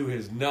anyone who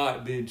has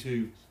not been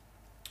to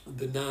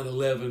the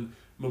 9/11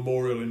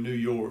 Memorial in New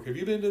York, have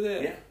you been to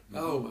that? Yeah.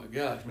 Oh my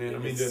gosh, man! I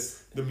mean,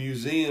 the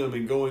museum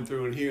and going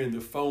through and hearing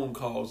the phone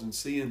calls and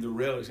seeing the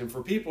relics, and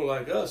for people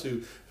like us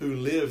who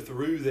lived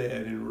through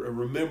that and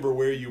remember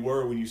where you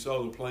were when you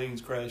saw the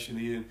planes crashing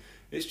in,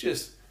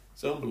 it's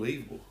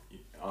unbelievable.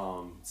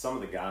 Some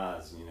of the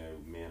guys, you know,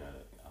 me and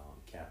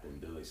Captain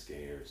Billy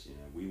Scares, you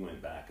know, we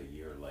went back a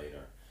year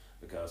later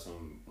because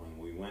when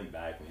we went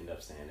back, we ended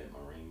up staying at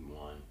Marine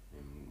One,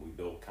 and we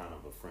built kind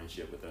of a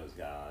friendship with those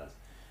guys.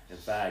 In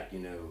fact, you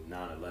know,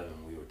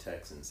 9/11, we were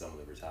texting some of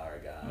the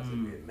retired guys that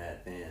we had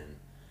met then,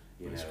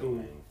 you know, cool.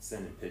 and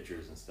sending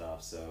pictures and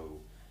stuff. So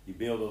you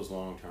build those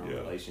long-term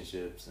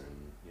relationships,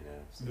 and, you know.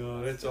 So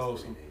no, that's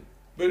awesome.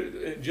 Pretty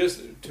But neat.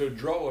 just to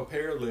draw a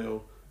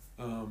parallel,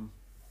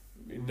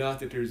 not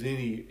that there's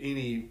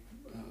any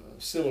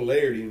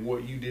similarity in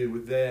what you did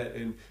with that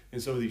and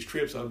some of these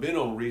trips I've been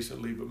on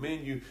recently, but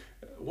man,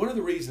 one of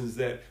the reasons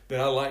that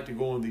I like to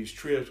go on these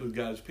trips with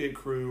God's Pit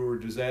Crew or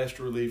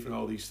disaster relief and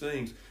all these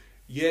things,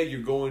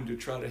 you're going to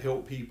try to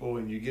help people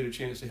and you get a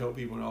chance to help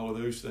people and all of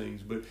those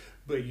things, but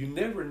you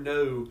never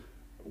know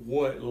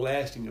what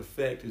lasting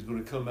effect is going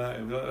to come out.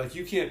 And like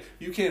you can't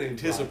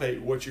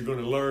anticipate what you're going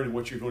to learn and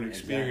what you're going to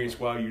experience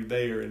while you're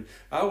there. And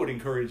I would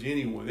encourage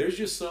anyone. There's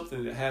just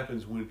something that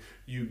happens when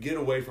you get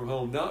away from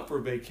home, not for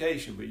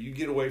vacation, but you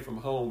get away from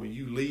home and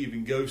you leave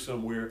and go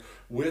somewhere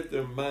with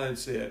the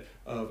mindset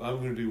of I'm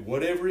going to do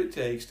whatever it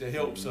takes to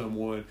help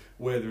someone,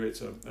 whether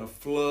it's a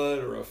flood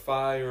or a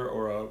fire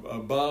or a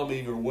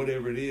bombing or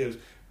whatever it is.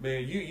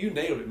 Man, you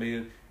nailed it,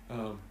 man.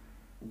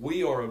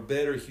 We are a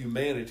better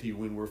humanity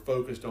when we're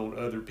focused on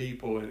other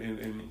people and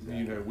exactly.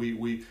 You know,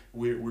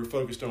 we're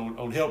focused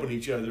on helping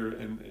each other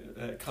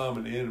and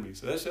common enemies.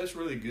 So that's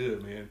really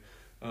good, man.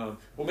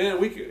 Well, man,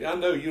 I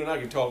know you and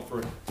I can talk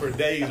for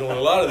days on a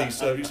lot of these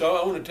subjects. So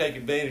I want to take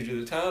advantage of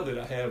the time that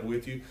I have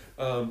with you.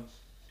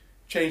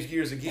 Change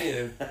gears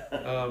again.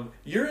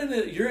 You're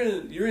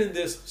in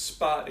this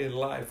spot in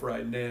life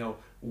right now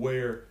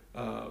where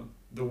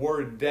the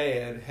word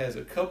dad has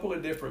a couple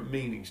of different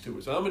meanings to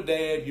it. So I'm a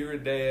dad, you're a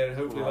dad.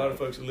 Hopefully a lot of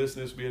folks that listen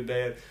to this will be a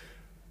dad.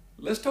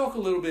 Let's talk a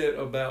little bit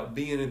about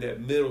being in that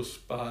middle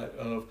spot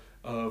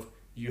of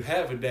you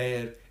have a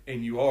dad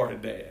and you are a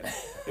dad.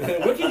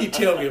 What can you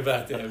tell me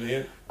about that,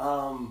 man?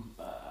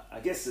 I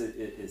guess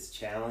it's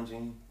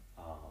challenging.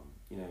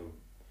 You know,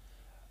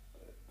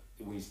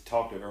 we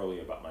talked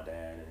earlier about my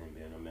dad and him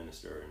being a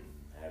minister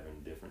and having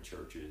different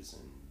churches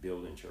and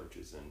building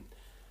churches and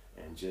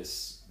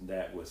just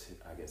that was,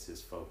 I guess,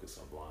 his focus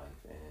of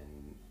life.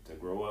 And to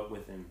grow up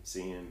with him,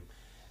 see him,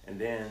 and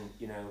then,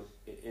 you know,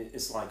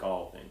 it's like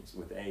all things.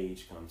 With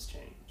age comes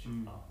change.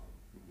 You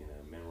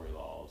know, memory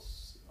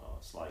loss,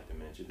 slight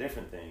dementia,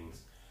 different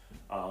things.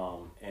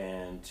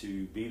 And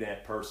to be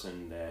that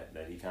person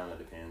that he kind of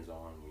depends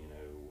on, you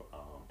know,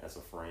 as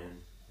a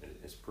friend,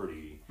 it's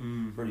pretty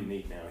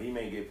neat now. He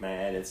may get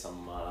mad at some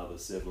of my other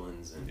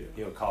siblings, and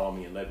he'll call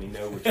me and let me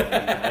know which one he's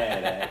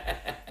mad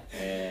at.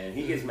 And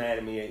he gets mad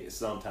at me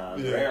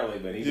sometimes, rarely,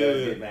 but he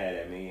does get mad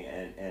at me,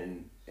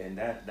 and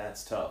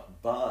that's tough.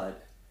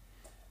 But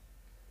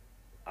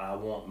I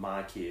want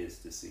my kids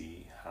to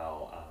see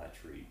how I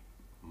treat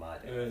my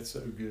dad. That's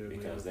so good,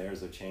 because man.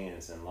 there's a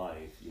chance in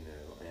life,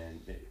 and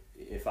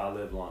if I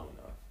live long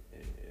enough,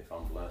 if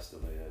I'm blessed to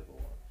live,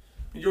 or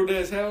Your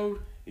dad's how old?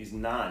 he's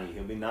 90,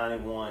 he'll be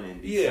 91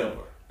 in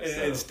December.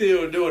 And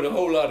still doing a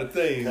whole lot of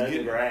things.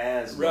 Cutting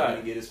grass, right. going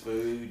to get his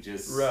food,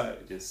 just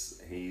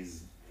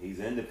he's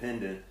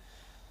independent,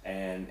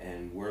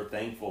 and we're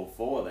thankful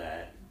for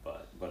that.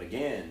 But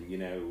again,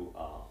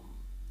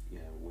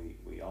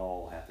 we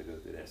all have to go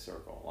through that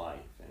circle of life,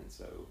 and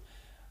so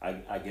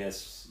I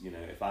guess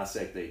if I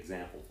set the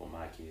example for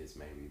my kids,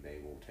 maybe they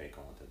will take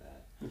on to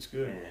that. That's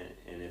good.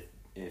 And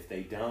if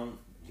they don't,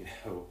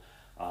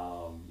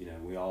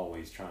 we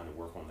always trying to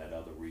work on that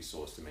other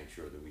resource to make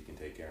sure that we can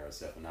take care of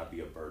ourselves and not be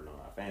a burden on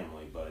our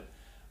family, but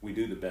we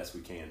do the best we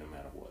can no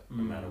matter what,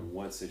 no matter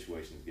what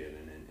situation's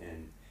given.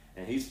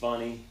 And he's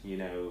funny,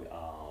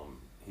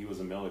 he was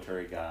a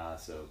military guy,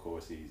 so of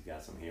course he's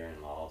got some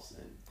hearing loss,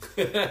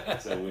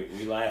 and so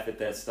we laugh at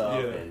that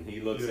stuff. And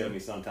he looks at me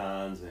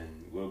sometimes,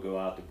 and we'll go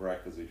out to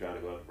breakfast. We try to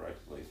go out to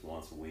breakfast at least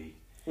once a week.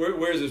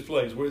 Where's his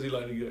place? Where's he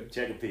like to go?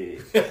 Check a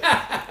Pig.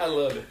 I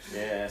love it.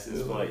 Yeah, that's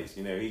his place.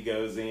 He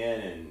goes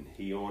in and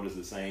he orders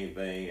the same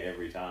thing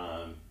every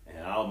time,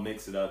 and I'll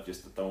mix it up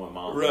just to throw him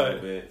off a little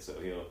bit. So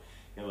he'll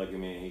look at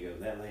me and he goes,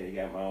 "That lady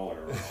got my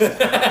order wrong."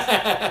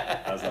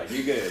 I was like,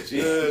 "You good?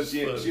 She'll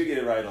get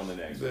it right on the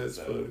next one." That's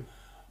funny.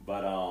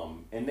 But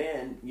and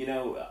then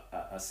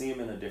I see him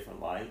in a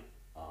different light.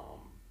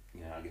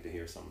 I get to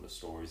hear some of the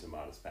stories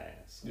about his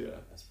past. Yeah,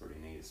 that's pretty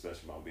neat,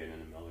 especially about being in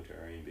the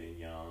military and being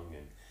young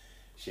and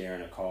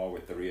sharing a car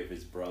with 3 of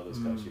his brothers,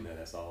 because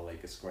that's all they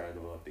could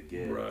scrabble up to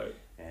get. Right.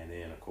 And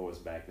then of course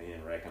back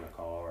then wrecking a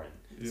car,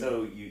 and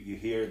so you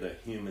hear the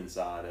human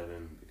side of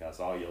him, because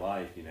all your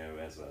life, even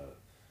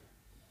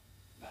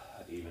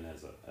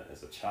as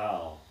a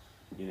child,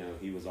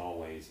 he was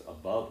always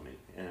above me,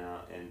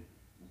 and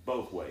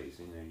both ways.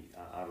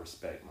 I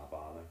respect my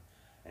father,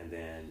 and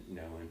then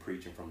in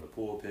preaching from the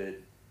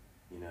pulpit,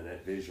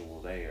 that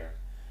visual there,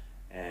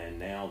 and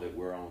now that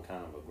we're on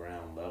kind of a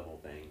ground level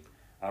thing,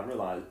 I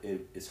realize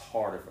it's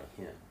harder for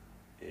him.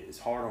 It's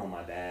harder on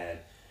my dad,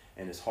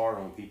 and it's hard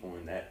on people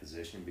in that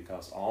position,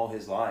 because all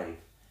his life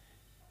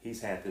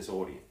he's had this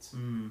audience.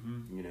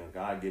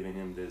 God giving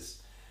him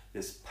this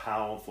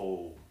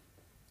powerful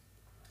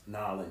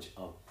knowledge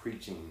of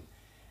preaching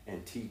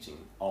and teaching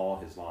all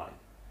his life.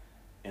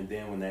 And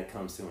then when that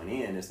comes to an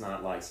end, it's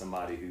not like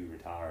somebody who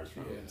retires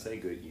from, say,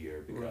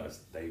 Goodyear, because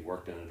they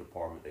worked in a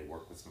department, they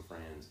worked with some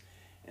friends,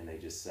 and they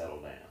just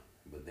settle down.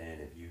 But then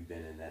if you've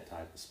been in that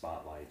type of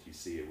spotlight, you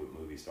see it with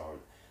movie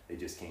stars, they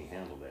just can't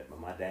handle that. But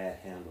my dad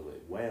handled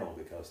it well,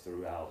 because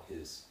throughout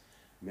his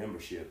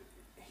membership,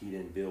 he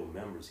didn't build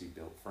members, he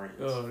built friends,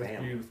 family.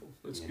 That's beautiful.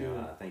 That's good.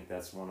 I think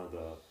that's one of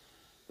the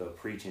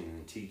preaching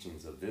and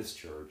teachings of this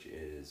church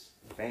is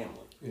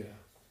family. Yeah.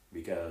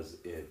 Because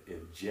if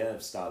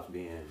Jeff stops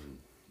being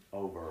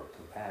over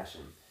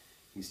compassion,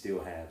 he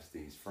still has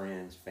these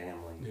friends,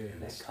 family,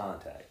 and that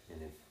contact.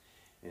 And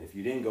if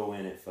you didn't go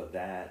in it for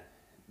that,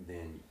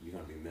 then you're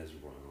gonna be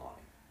miserable in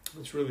life.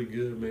 That's really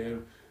good,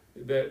 man.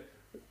 That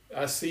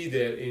I see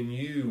that in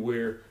you,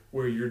 where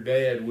your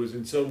dad was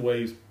in some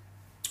ways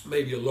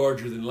maybe a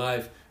larger than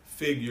life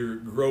figure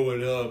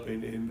growing up,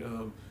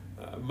 and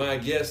my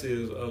guess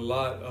is a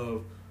lot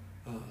of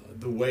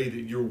the way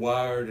that you're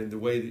wired and the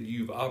way that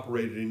you've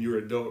operated in your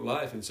adult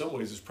life in some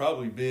ways has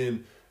probably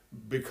been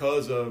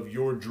because of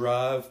your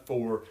drive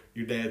for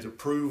your dad's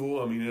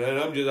approval. I mean, and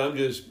I'm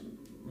just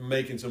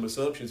making some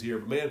assumptions here,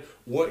 but man,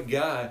 what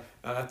guy,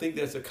 I think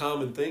that's a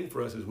common thing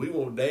for us, is we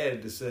want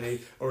dad to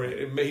say, or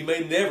he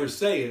may never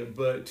say it,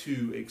 but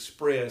to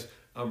express,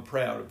 "I'm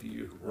proud of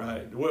you,"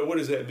 right? What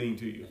does that mean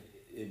to you?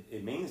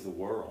 It means the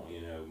world.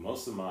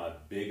 Most of my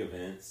big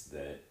events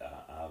that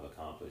I've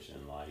accomplished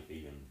in life,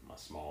 even my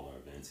smaller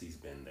events, he's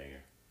been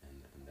there,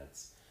 and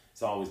it's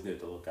always good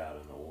to look out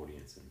in the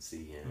audience and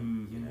see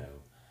him.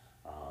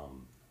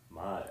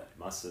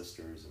 My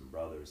sisters and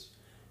brothers,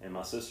 and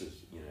my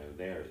sisters,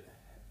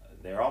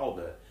 they're all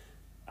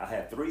I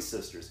have 3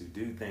 sisters who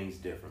do things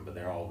different, but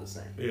they're all the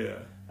same. Yeah.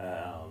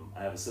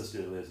 I have a sister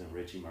that lives in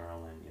Ritchie,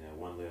 Maryland.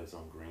 One lives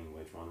on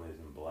Greenwich, one lives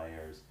in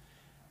Blair's.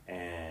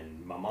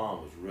 And my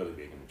mom was really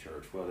big in the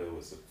church, whether it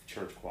was a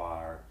church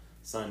choir,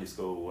 Sunday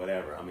school,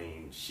 whatever. I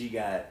mean, she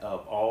got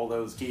up all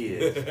those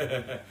kids.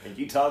 And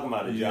you talking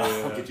about a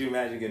job. Could you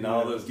imagine getting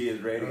all those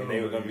kids ready and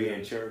they were going to be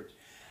in church?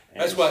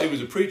 And that's why he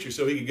was a preacher,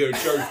 so he could go to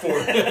church for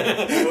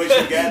her. What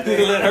she got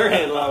there? Let her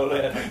handle all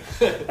that.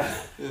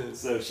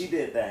 So she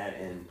did that,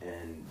 and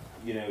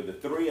the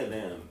 3 of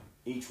them,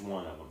 each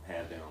one of them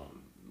had their own.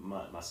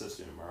 My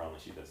sister in Maryland,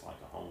 she does like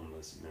a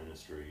homeless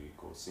ministry, of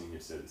course, senior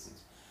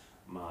citizens.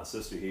 My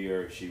sister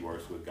here, she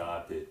works with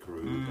God Pit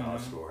Crew,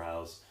 God's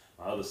Storehouse.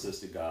 My other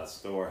sister, God's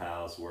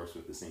Storehouse, works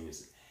with the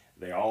seniors.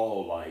 They're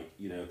all like,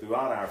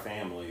 throughout our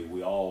family,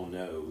 we all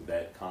know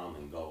that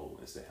common goal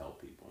is to help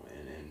people,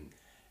 and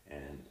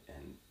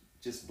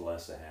just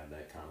blessed to have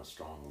that kind of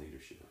strong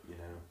leadership.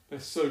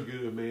 That's so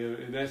good, man,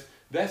 and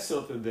that's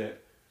something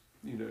that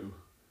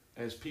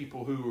as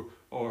people who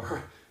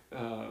are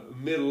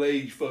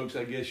middle-aged folks,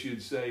 I guess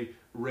you'd say,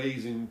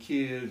 raising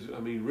kids. I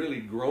mean, really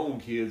grown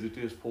kids at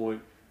this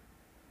point.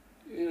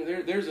 You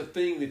know, there's a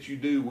thing that you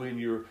do when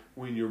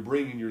you're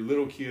bringing your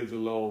little kids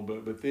along,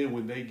 but then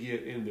when they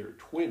get in their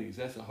 20s,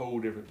 that's a whole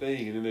different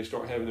thing, and then they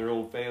start having their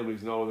own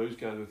families and all those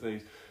kinds of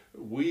things.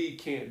 We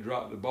can't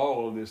drop the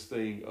ball on this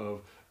thing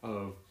of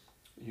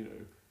you know,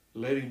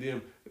 letting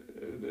them.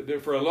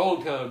 For a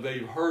long time,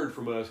 they've heard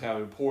from us how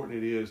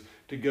important it is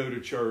to go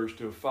to church,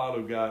 to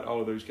follow God,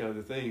 all of those kinds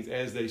of things.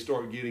 As they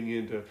start getting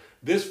into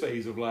this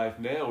phase of life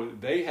now,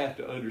 they have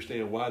to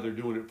understand why they're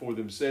doing it for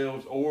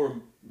themselves, or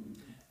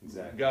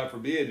exactly. God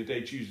forbid that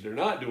they choose they're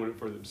not doing it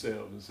for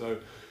themselves. And so,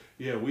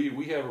 yeah,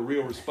 we have a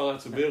real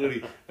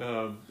responsibility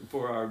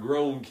for our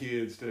grown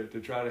kids to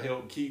try to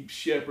help keep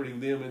shepherding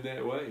them in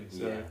that way.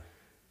 So,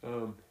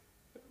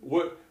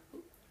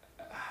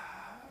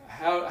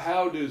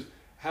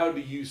 how do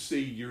you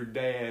see your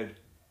dad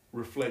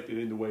reflected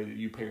in the way that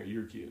you parent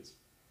your kids?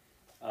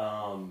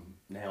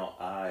 Now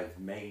I've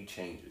made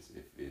changes.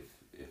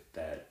 If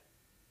that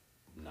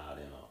not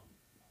in a,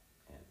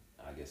 and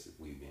I guess if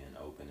we've been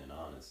open and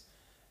honest,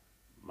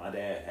 my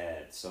dad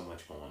had so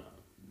much going on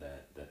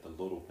that the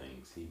little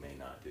things he may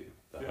not do,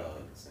 the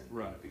hugs and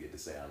right. forget to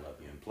say I love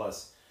you, and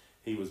plus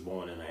he was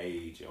born in an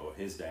age, or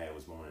his dad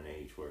was born in an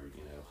age where,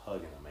 you know,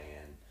 hugging a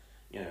man,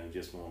 you know,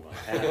 just won't like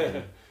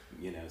having,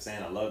 you know,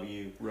 saying I love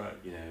you. Right.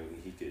 You know,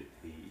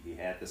 he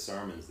had the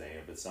sermons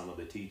there, but some of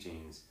the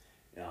teachings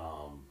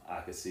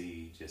I could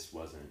see just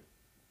wasn't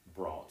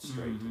brought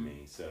straight to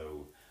me.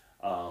 So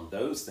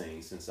those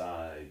things, since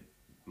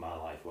my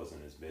life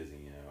wasn't as busy,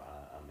 you know,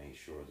 I made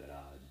sure that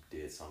I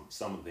did some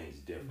of the things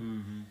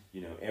different.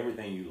 You know,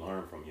 everything you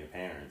learn from your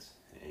parents,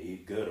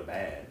 good or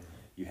bad,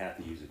 you have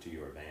to use it to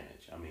your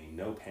advantage. I mean,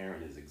 no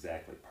parent is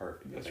exactly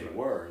perfect. That's if they right.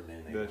 were,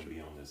 then they That's wouldn't be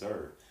on this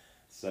earth.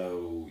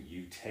 So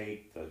you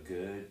take the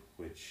good,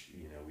 which,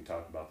 you know, we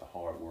talked about the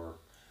hard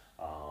work,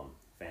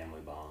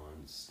 family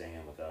bonds,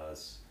 staying with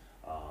us,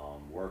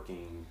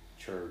 working,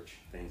 church,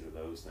 things of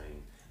those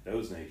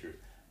natures.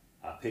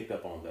 I picked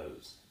up on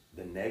those.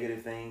 The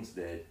negative things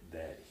that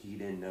he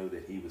didn't know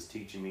that he was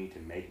teaching me to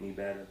make me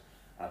better,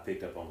 I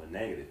picked up on the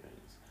negative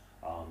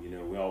things. You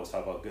know, we always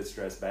talk about good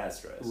stress, bad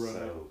stress. Right.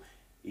 So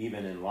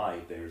even in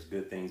life, there's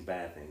good things,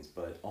 bad things.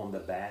 But on the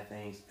bad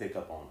things, pick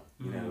up on them.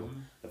 You know,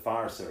 the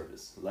fire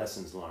service,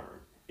 lessons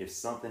learned. If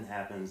something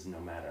happens, no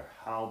matter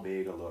how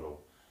big or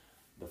little,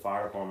 the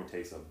fire department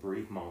takes a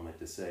brief moment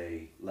to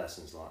say,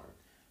 lessons learned.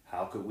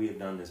 How could we have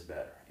done this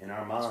better? In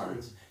our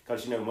minds,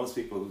 because, you know, most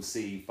people who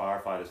see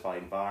firefighters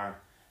fighting fire,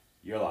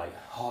 you're like,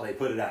 oh, they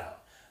put it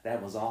out.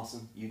 That was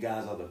awesome. You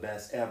guys are the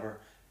best ever.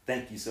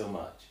 Thank you so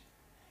much.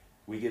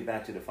 We get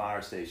back to the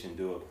fire station,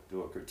 do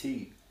a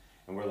critique,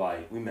 and we're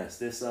like, we messed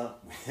this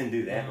up. We didn't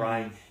do that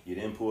right. You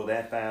didn't pull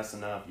that fast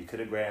enough. You could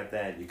have grabbed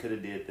that. You could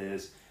have did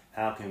this.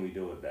 How can we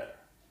do it better?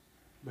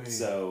 Man.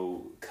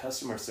 So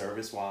customer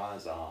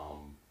service-wise,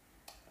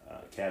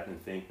 Captain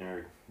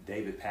Finkner,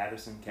 David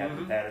Patterson,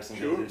 Captain Patterson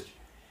did this.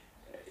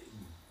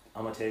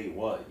 I'm going to tell you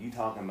what, you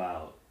talking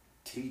about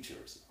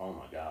teachers. Oh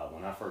my God,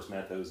 when I first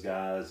met those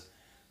guys,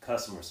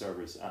 customer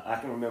service, I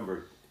can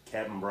remember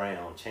Captain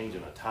Brown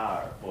changing a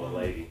tire for a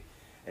lady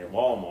at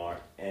Walmart,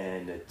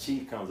 and the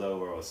chief comes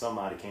over, or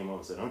somebody came over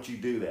and said, don't you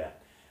do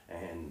that.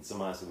 And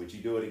somebody said, would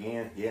you do it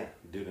again? Yeah,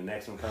 do the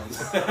next one comes.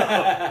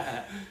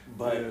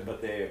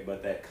 But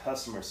that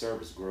customer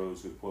service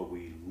grows with what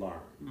we learn,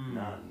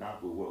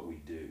 not with what we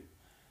do.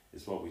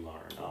 It's what we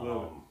learn.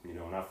 You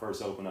know, when I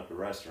first opened up the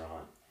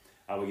restaurant,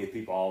 I would get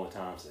people all the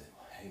time say,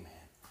 well, hey man,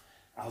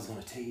 I was going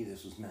to tell you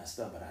this was messed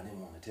up, but I didn't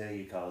want to tell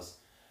you because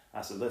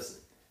I said, listen,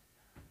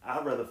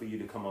 I'd rather for you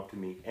to come up to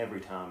me every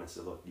time and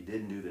say, look, you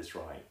didn't do this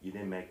right. You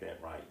didn't make that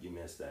right. You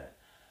missed that.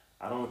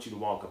 I don't want you to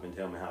walk up and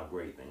tell me how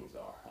great things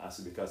are. I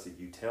said, because if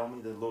you tell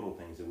me the little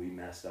things that we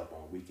messed up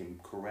on, we can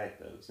correct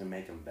those and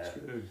make them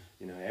better.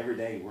 You know, every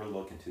day we're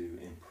looking to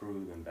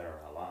improve and better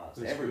our lives.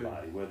 That's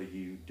everybody, good. Whether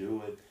you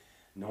do it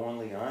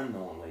knowingly or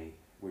unknowingly,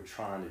 we're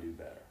trying to do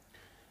better.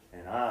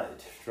 And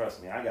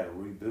trust me, I got to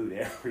reboot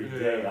every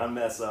day. I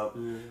mess up.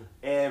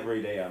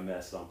 Every day I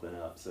mess something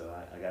up, so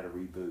I got to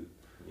reboot.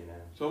 You know.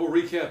 So I'm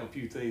gonna recap a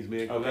few things,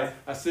 man. Okay.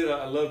 I said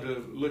I love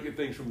to look at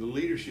things from the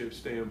leadership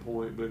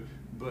standpoint,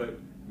 but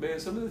man,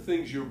 some of the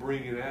things you're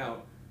bringing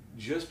out,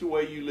 just the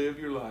way you live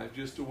your life,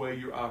 just the way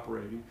you're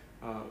operating,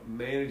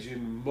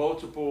 managing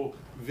multiple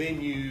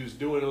venues,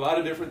 doing a lot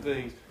of different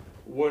things.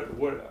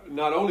 What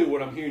not only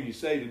what I'm hearing you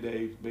say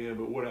today, man,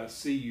 but what I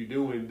see you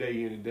doing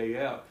day in and day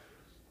out.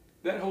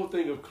 That whole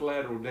thing of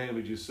collateral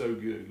damage is so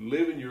good.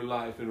 Living your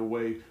life in a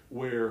way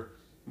where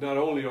not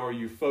only are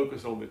you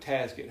focused on the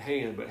task at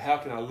hand, but how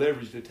can I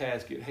leverage the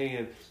task at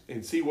hand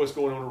and see what's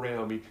going on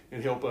around me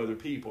and help other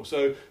people.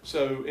 So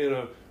in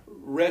a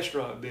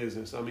restaurant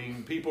business, I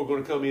mean, people are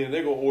going to come in and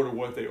they're going to order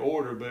what they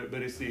order,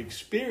 but it's the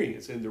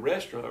experience in the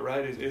restaurant,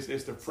 right?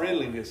 It's the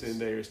friendliness in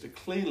there. It's the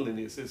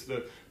cleanliness. It's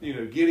the, you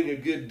know, getting a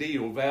good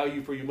deal,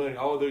 value for your money,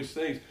 all those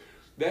things.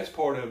 that's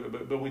part of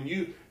it. But when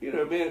you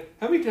know, man,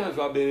 how many times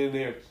have I been in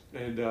there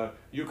and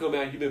you come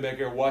out, you've been back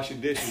there washing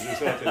dishes or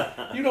something.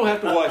 You don't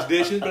have to wash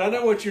dishes, but I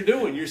know what you're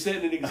doing. You're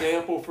setting an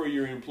example for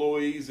your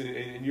employees,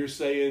 and you're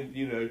saying,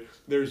 you know,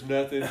 there's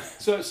nothing.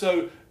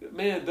 So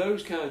man,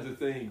 those kinds of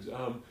things.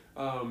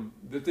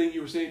 The thing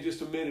you were saying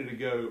just a minute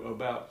ago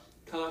about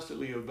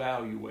constantly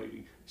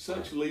evaluating,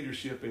 such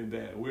leadership in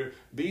that. We're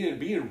being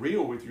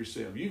real with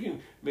yourself. You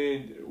can,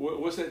 man,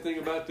 what's that thing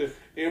about the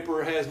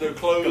emperor has no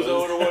clothes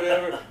on or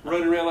whatever,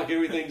 running around like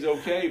everything's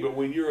okay, but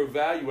when you're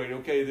evaluating,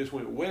 okay, this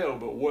went well,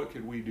 but what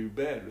could we do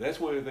better? That's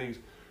one of the things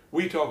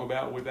we talk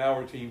about with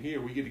our team here.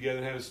 We get together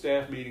and have a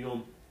staff meeting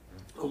on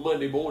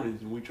Monday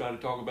mornings, and we try to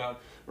talk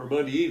about, or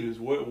Monday evenings,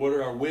 what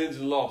are our wins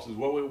and losses,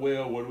 what went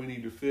well, what do we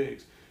need to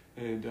fix,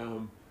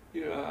 and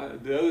you know,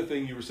 the other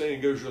thing you were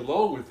saying goes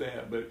along with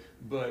that,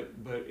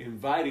 but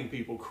inviting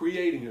people,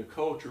 creating a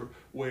culture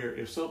where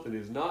if something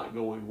is not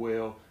going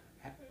well,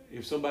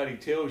 if somebody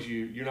tells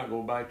you, you're not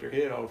going to bite their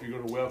head off, you're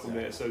going to welcome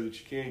that so that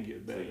you can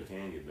get better. So you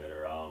can get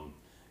better.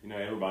 You know,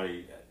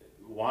 everybody,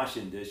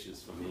 washing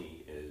dishes for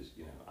me is,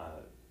 you know,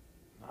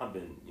 I've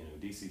been, you know,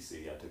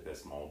 DCC, I took that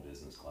small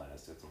business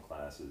class, took some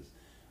classes,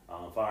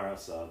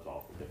 Firehouse Subs,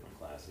 all for different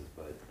classes,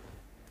 but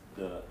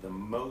the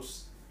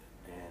most,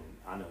 and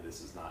I know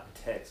this is not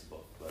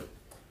textbook, but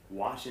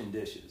washing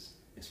dishes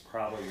is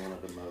probably one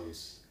of the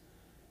most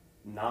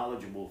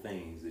knowledgeable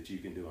things that you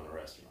can do in a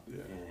restaurant.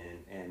 Yeah.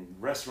 And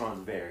restaurants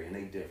vary and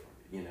they differ,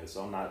 you know,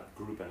 so I'm not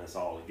grouping us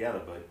all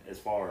together, but as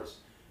far as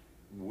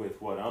with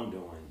what I'm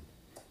doing,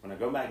 when I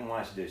go back and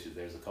wash dishes,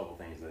 there's a couple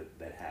things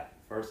that happen.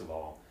 First of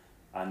all,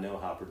 I know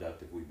how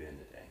productive we've been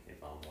today.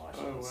 If I'm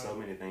washing so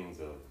many things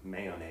of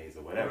mayonnaise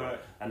or whatever, right.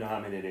 I know how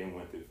many they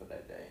went through for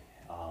that day.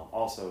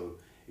 Also,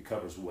 it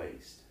covers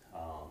waste.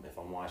 If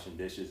I'm washing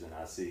dishes and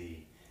I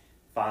see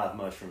 5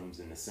 mushrooms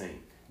in the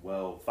sink,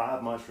 well,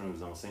 5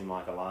 mushrooms don't seem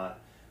like a lot,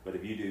 but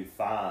if you do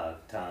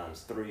 5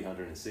 times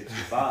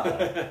 365,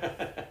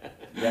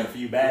 you got a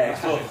few bags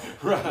full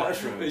of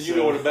mushrooms. And you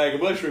know what a bag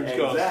of mushrooms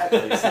costs.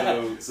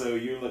 Exactly. So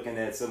you're looking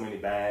at so many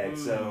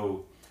bags.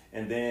 So,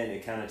 and then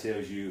it kind of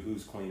tells you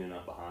who's cleaning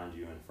up behind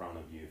you, in front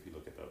of you, if you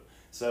look at those.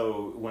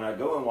 So when I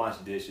go and wash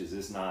dishes,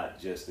 it's not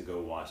just to go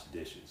wash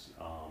dishes,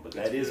 but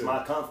that is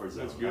my comfort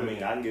zone. I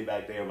mean, I can get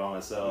back there by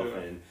myself,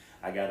 and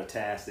I got a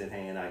task at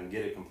hand. I can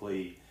get it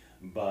complete.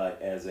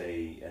 But as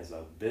a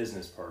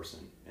business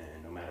person,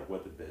 and no matter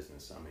what the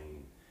business, I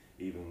mean,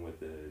 even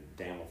with the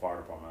Danville Fire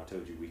Department, I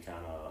told you we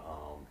kind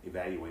of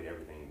evaluate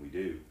everything we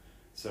do.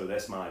 So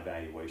that's my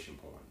evaluation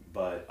point.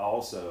 But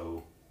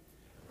also,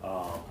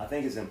 I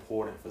think it's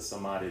important for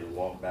somebody to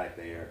walk back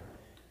there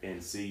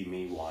and see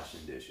me washing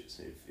dishes.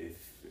 If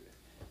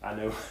I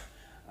know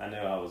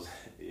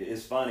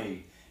it's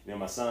funny, you know,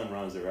 my son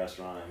runs the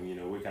restaurant, and, you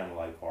know, we're kind of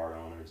like part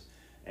owners,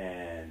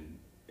 and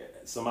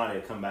somebody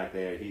had come back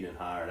there he didn't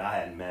hire, I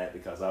hadn't met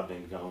because I've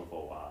been gone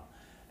for a while,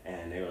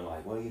 and they were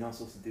like, well, you're not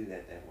supposed to do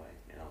that way,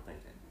 and I'm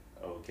thinking,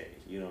 okay,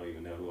 you don't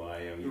even know who I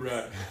am.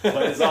 Right.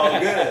 But it's all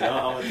good.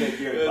 I'm going to take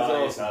your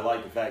advice. Awesome. I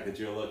like the fact that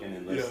you're looking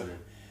and listening. Yeah.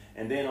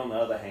 And then on the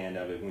other hand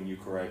of it, when you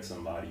correct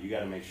somebody, you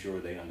got to make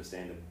sure they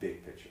understand the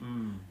big picture.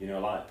 You know,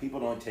 a lot of people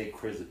don't take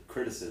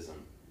criticism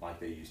like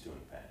they used to in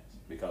the past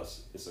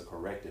because it's a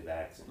corrective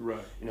action. Right.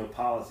 You know,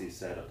 policy is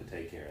set up to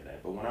take care of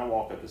that. But when I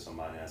walk up to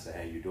somebody and I say,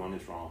 hey, you're doing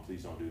this wrong,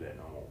 please don't do that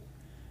no more.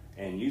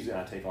 And usually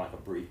I take like a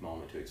brief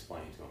moment to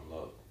explain to them,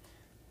 look,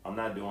 I'm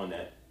not doing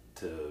that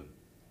to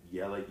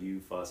yell at you,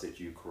 fuss at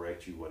you,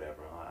 correct you,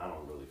 whatever. I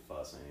don't really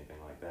fuss or anything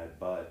like that.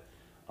 But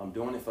I'm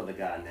doing it for the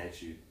guy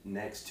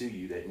next to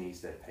you that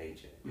needs that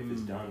paycheck. If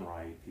it's done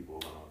right, people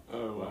are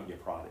going to want your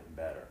product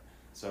better.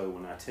 So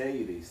when I tell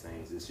you these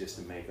things, it's just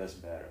to make us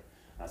better.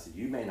 I said,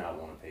 you may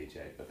not want a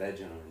paycheck, but that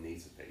gentleman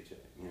needs a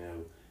paycheck, you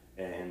know.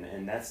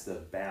 And that's the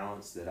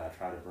balance that I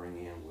try to bring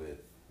in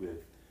with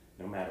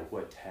no matter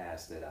what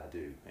task that I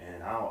do.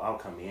 And I'll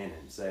come in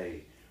and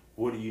say,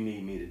 what do you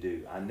need me to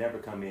do? I never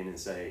come in and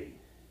say,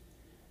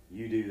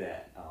 you do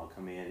that. I'll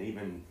come in,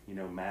 even, you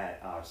know, Matt,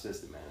 our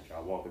assistant manager,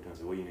 I'll walk up to him and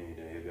say, what do you need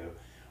to do? He'll go,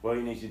 well,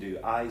 you need to do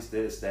ice,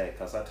 this, that.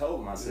 Because I told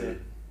him, I said,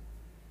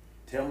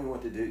 tell me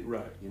what to do.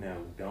 Right. You know,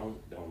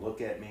 don't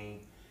look at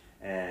me.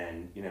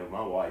 And, you know,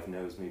 my wife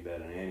knows me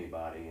better than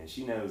anybody, and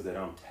she knows that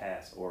I'm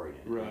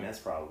task-oriented. Right. And that's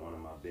probably one of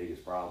my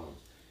biggest problems.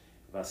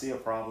 If I see a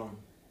problem,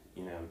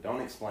 you know,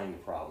 don't explain the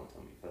problem to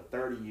me. For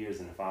 30 years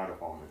in the fire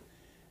department,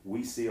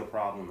 we see a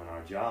problem, and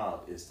our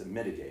job is to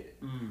mitigate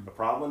it. The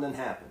problem didn't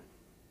happen.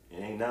 It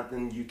ain't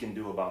nothing you can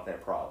do about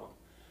that problem.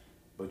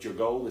 But your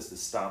goal is to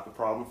stop the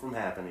problem from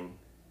happening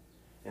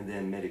and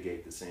then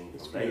mitigate the scene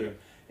from there.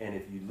 And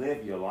if you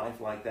live your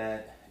life like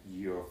that,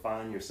 you'll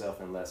find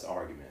yourself in less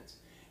arguments.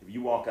 If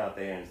you walk out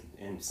there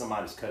and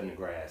somebody's cutting the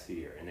grass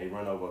here and they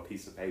run over a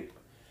piece of paper,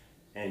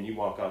 and you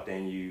walk out there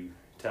and you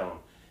tell them,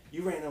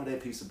 you ran over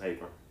that piece of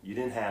paper. You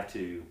didn't have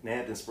to. They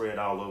had to spread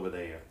all over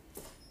there.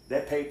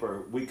 That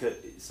paper,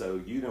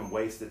 so you done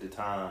wasted the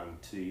time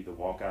to either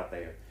walk out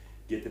there,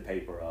 get the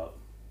paper up,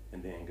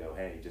 and then go,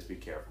 hey, just be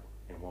careful.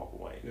 and walk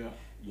away. Yeah.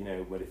 You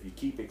know, but if you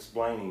keep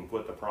explaining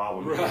what the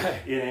problem Right.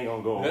 is, it ain't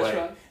gonna go That's away.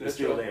 right. It's That's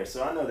still right. there.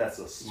 So I know that's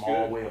a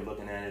small good. way of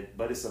looking at it,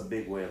 but it's a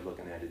big way of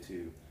looking at it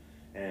too.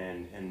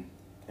 And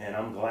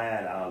I'm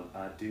glad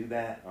I do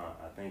that.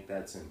 I think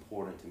that's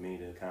important to me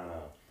to kind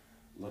of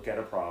look at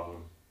a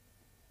problem,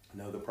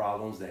 know the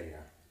problem's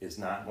there. It's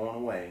not going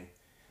away,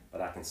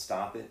 but I can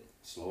stop it,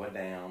 slow it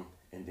down,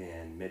 and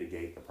then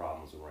mitigate the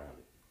problems around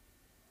it,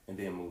 and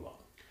then move on,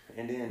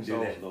 and then do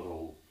that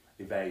little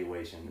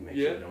evaluation to make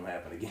sure it don't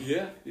happen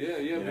again.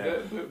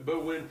 Yeah.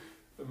 But when,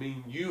 I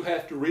mean, you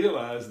have to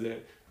realize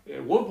that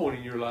at one point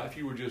in your life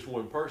you were just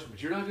one person,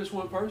 but you're not just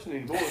one person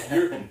anymore.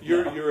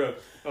 You're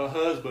a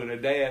husband, a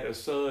dad, a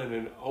son,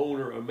 an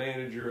owner, a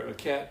manager, a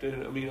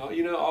captain. I mean,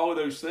 you know, all of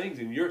those things.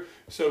 And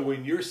so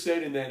when you're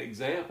setting that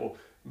example,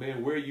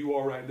 man, where you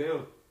are right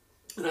now.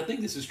 And I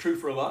think this is true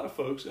for a lot of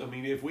folks. I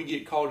mean, if we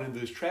get caught into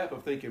this trap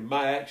of thinking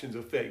my actions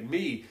affect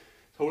me,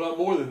 it's a whole lot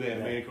more than that,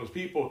 man. Because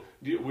people,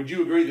 would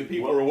you agree that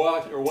people are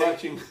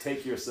watching?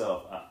 Take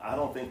yourself. I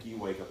don't think you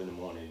wake up in the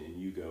morning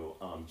and you go,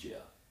 I'm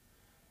Jeff.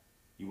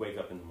 You wake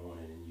up in the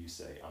morning and you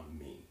say, I'm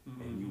me,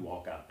 and you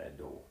walk out that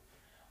door.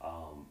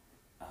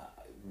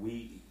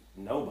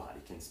 Nobody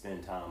can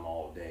spend time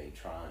all day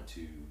trying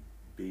to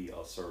be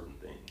a certain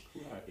thing.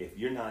 Right. If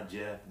you're not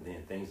Jeff,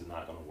 then things are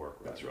not going to work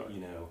right. That's right.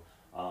 You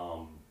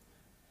know,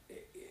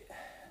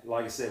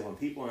 like I said, when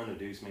people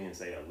introduce me and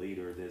say a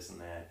leader, this and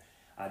that,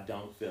 I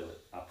don't feel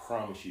it. I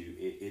promise you,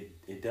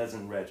 it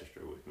doesn't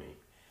register with me.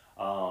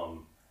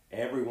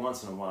 Every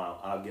once in a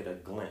while, I'll get a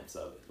glimpse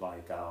of it.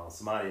 Like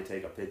somebody will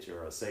take a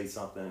picture or say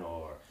something,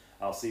 or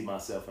I'll see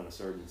myself in a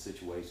certain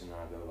situation, and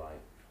I go like,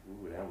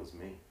 "Ooh, that was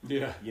me."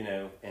 Yeah. You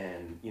know,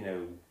 and you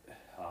know,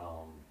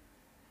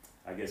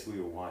 I guess we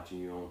were watching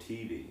you on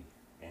TV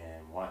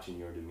and watching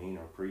your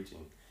demeanor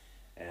preaching,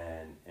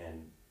 and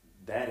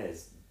that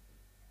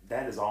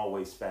has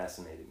always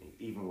fascinated me,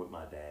 even with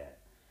my dad.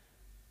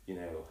 You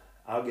know,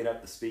 I'll get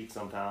up to speak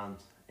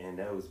sometimes, and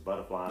those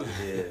butterflies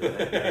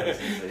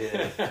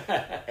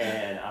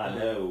and I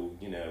know,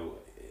 you know,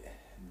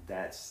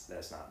 that's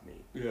not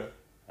me. Yeah.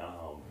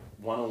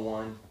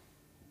 One-on-one,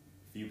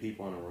 few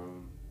people in a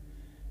room,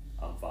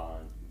 I'm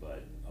fine,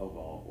 but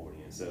overall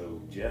audience.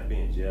 So Jeff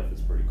being Jeff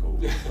is pretty cool,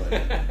 but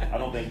I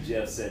don't think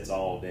Jeff sits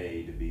all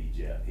day to be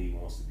Jeff. He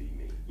wants to be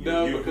me. You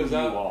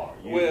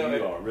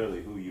are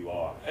really who you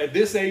are. At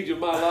this age of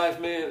my life,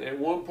 man, at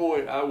one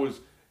point I was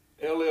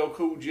LL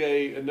Cool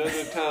J.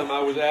 Another time I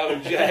was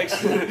Alan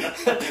Jackson.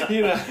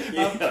 You know,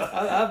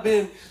 yeah. I've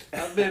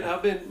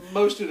been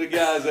most of the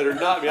guys that are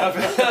not me.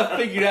 I've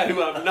figured out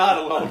who I'm not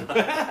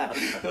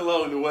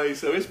along the way.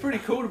 So it's pretty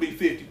cool to be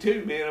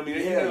 52, man. I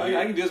mean,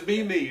 I can just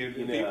be me, and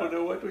people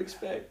know what to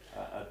expect.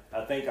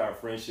 I think our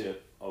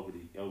friendship over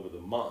the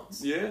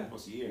months,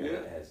 almost a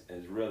year,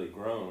 has really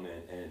grown,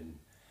 and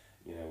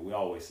you know, we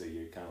always say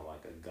you're kind of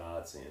like a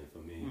godsend for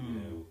me.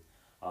 You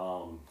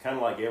know, kind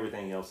of like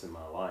everything else in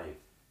my life.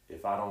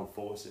 If I don't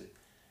force it,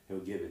 he'll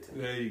give it to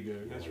me. There you go.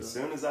 That's right. As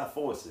soon as I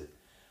force it.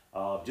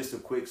 Just a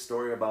quick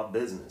story about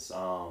business.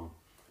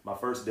 My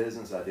first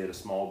business, I did a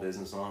small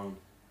business loan.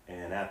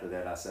 And after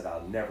that, I said,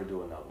 I'll never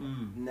do another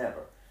one.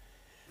 Never.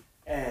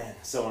 And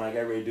so when I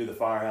got ready to do the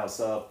Firehouse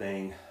Sub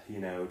thing, you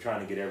know,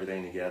 trying to get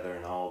everything together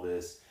and all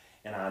this,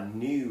 and I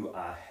knew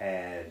I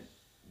had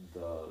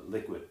the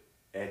liquid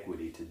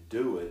equity to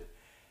do it,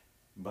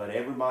 but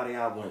everybody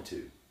I went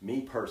to,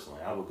 me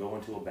personally, I would go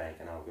into a bank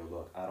and I would go,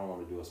 look, I don't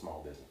want to do a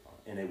small business loan.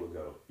 And they would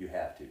go, you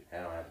have to. I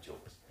don't have a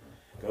choice.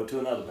 Go to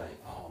another bank.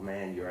 Oh,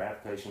 man, your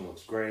application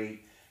looks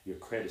great. Your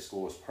credit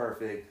score is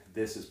perfect.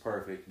 This is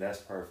perfect. That's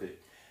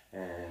perfect.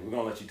 And we're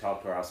going to let you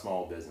talk to our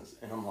small business.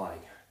 And I'm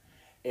like,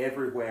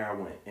 everywhere I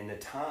went. And the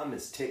time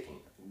is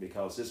ticking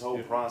because this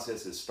whole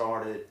process has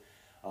started.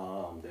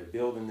 They're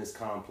building this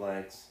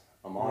complex.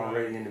 I'm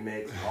already in the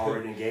mix. I'm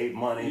already gave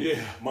money.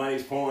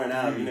 Money's pouring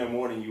out, you know,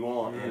 more than you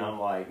want. And I'm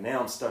like,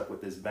 now I'm stuck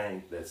with this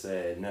bank that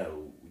said,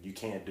 no, you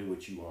can't do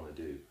what you want to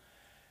do.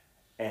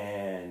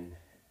 And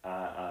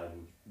I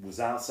was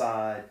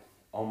outside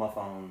on my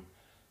phone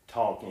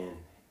talking,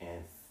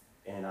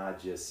 and I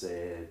just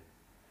said,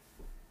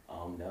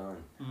 I'm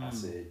done. I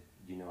said,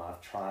 you know,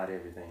 I've tried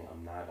everything.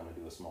 I'm not going to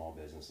do a small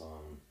business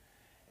loan.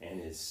 And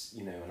it's,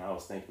 you know, and I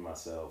was thinking to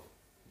myself,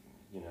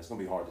 you know, it's going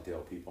to be hard to tell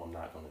people I'm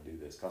not going to do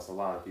this because a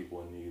lot of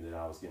people knew that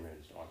I was getting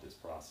ready to start this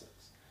process.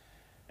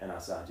 And I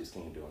said, I just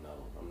can't do another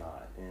one. I'm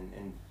not.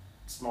 And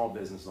small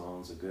business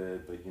loans are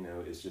good, but, you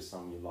know, it's just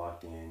something you're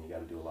locked in. You got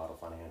to do a lot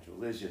of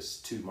financials. It's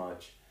just too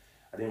much.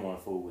 I didn't want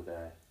to fool with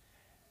that.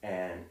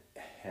 And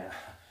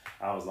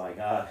I was like,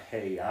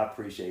 hey, I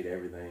appreciate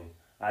everything.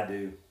 I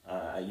do.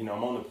 You know,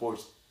 I'm on the porch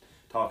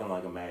talking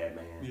like a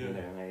madman. You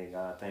know, hey,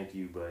 God, thank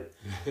you, but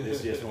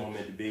this just wasn't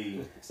meant to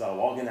be. So I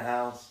walk in the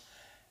house.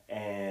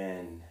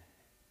 And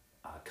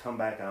I come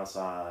back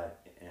outside,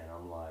 and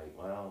I'm like,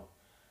 well,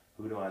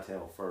 who do I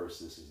tell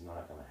first? This is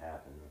not going to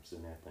happen. I'm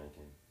sitting there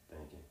thinking.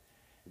 And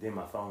then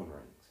my phone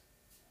rings.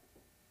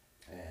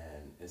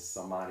 And it's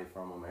somebody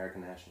from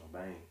American National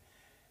Bank.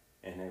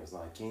 And they was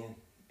like, Ken,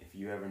 if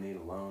you ever need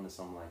a loan or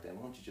something like that,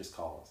 why don't you just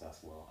call us? I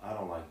said, well, I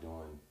don't like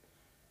doing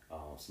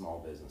small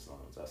business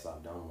loans. I said,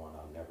 I've done one,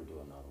 I'll never do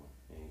another one.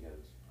 And he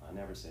goes, I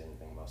never said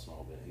anything about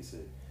small business. He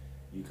said,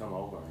 you come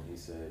over, and he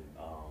said,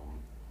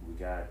 we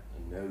got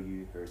to know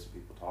you, heard some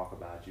people talk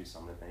about you,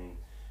 some of the things.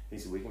 He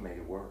said, we can make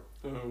it work.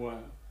 Oh, wow.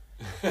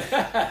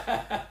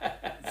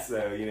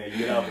 So, you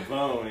get off the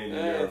phone and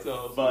your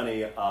awesome.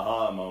 funny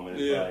aha moment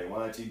is like, why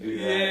don't you do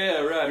that?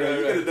 Yeah, right,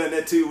 You could have done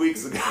that 2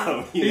 weeks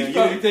ago. He's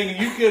probably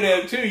thinking you could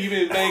have too. You've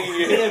been banging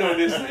your head on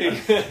this thing.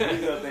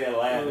 He's up there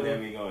laughing at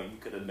me going, you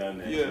could have done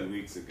that 2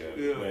 weeks ago.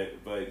 Yeah.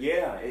 But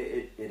yeah,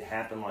 it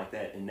happened like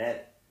that.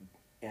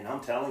 And I'm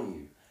telling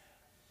you,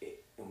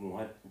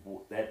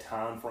 that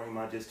time frame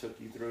I just took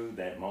you through,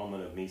 that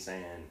moment of me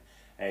saying,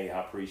 hey,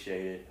 I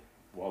appreciate it,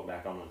 walk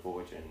back on the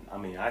porch, and I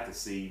mean, I could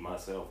see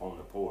myself on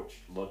the porch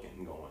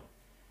looking, going,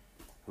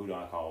 who do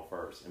I call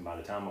first? And by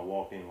the time I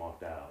walked in,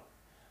 walked out,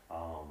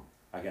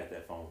 I got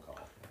that phone call.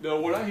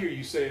 No, what I hear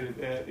you saying in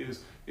that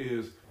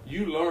is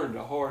you learned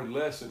a hard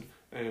lesson,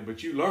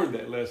 but you learned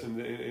that lesson,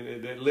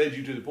 and that led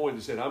you to the point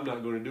that said, I'm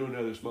not going to do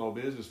another small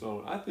business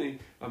loan. I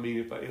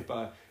mean,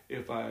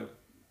 if I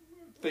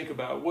think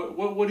about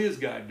what is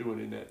God doing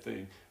in that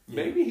thing,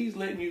 maybe He's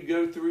letting you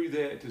go through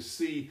that to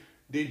see,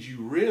 did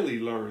you really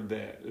learn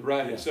that,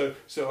 right? Yeah. So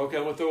okay,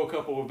 I'm going to throw a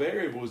couple of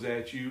variables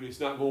at you. It's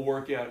not going to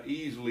work out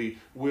easily.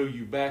 Will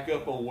you back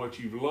up on what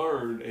you've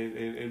learned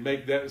and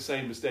make that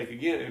same mistake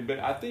again? But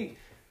I think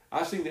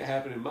I've seen that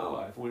happen in my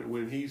life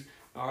when He's,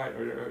 all right,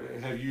 or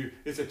have you,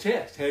 it's a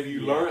test. Have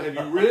you learned, have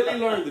you really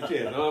learned the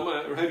test?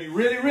 Or have you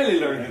really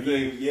learned the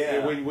thing?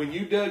 Yeah. And when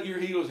you dug your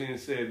heels in and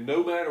said,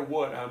 no matter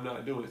what, I'm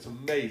not doing it, it's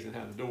amazing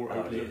how the door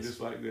opens up just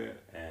like that.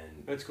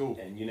 And that's cool.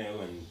 And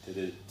and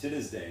to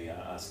this day,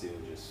 I still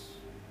just,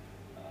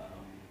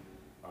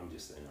 I'm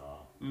just in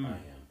awe. I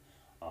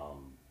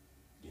am.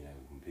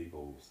 When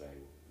people say,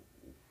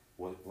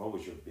 what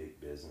was your big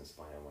business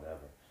plan,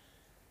 whatever,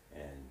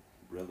 and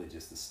really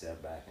just to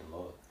step back and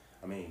look.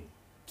 I mean,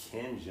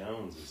 Ken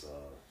Jones is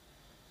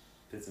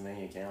a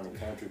Pennsylvania County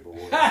country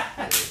boy.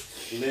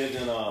 lived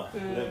in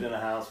a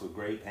house with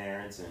great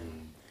parents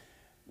and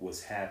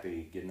was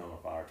happy getting on a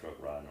fire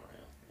truck riding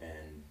around.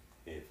 And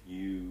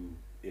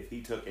if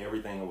he took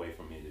everything away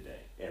from me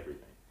today,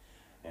 everything,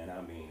 and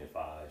I mean, if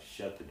I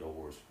shut the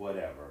doors,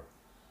 whatever,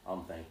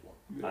 I'm thankful.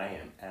 Yeah.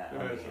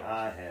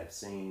 I have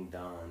seen,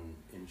 done,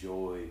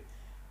 enjoyed.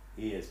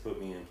 He has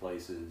put me in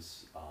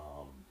places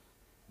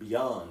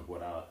beyond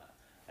what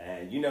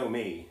and you know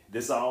me,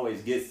 this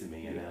always gets to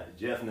me, and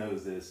Jeff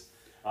knows this.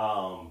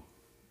 I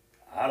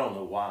don't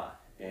know why,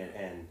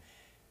 and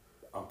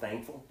I'm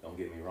thankful. Don't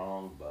get me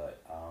wrong,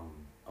 but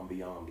I'm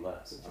beyond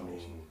blessed. I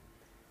mean,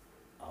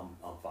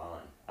 I'm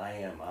fine. I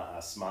am. I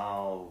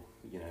smile,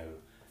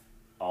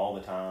 all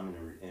the time,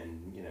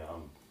 and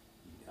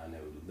I know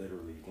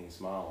literally you can't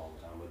smile all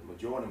the time, but the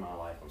majority of my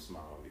life I'm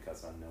smiling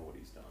because I know what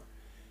He's done.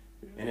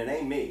 And it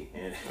ain't me.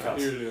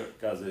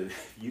 Because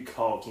if you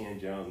call Ken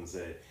Jones and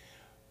say,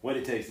 what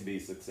it takes to be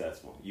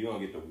successful, you're going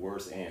to get the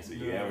worst answer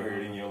you ever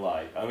heard in your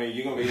life. I mean,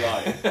 you're going to be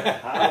like,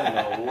 I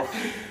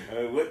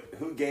don't know,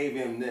 who gave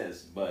him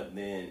this? But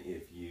then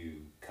if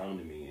you come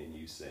to me and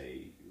you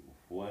say,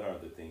 what are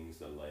the things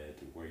that led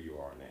to where you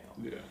are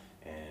now? Yeah.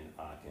 And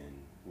I can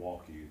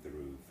walk you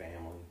through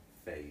family,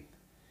 faith,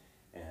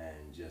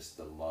 and just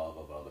the love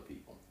of other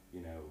people.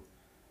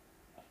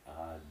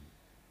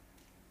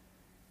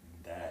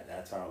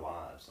 That's our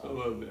lives. I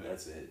love that.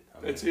 That's it.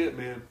 That's it,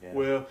 man. Yeah.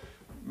 Well,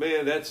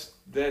 man, that's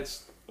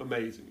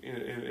amazing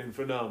and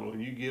phenomenal.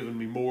 And you've given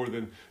me more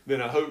than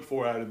I hoped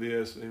for out of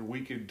this. And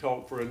we could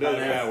talk for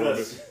another hour.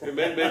 But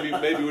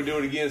maybe we'll do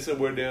it again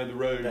somewhere down the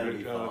road. That'd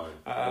be fun.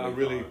 I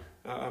really,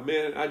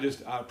 man,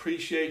 I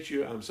appreciate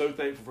you. I'm so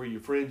thankful for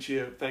your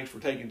friendship. Thanks for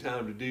taking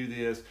time to do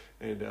this.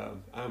 And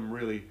I'm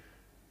really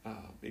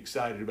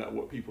excited about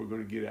what people are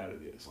going to get out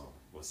of this. Well,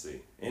 we'll see.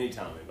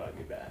 Anytime if I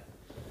get back.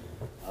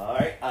 All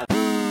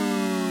right.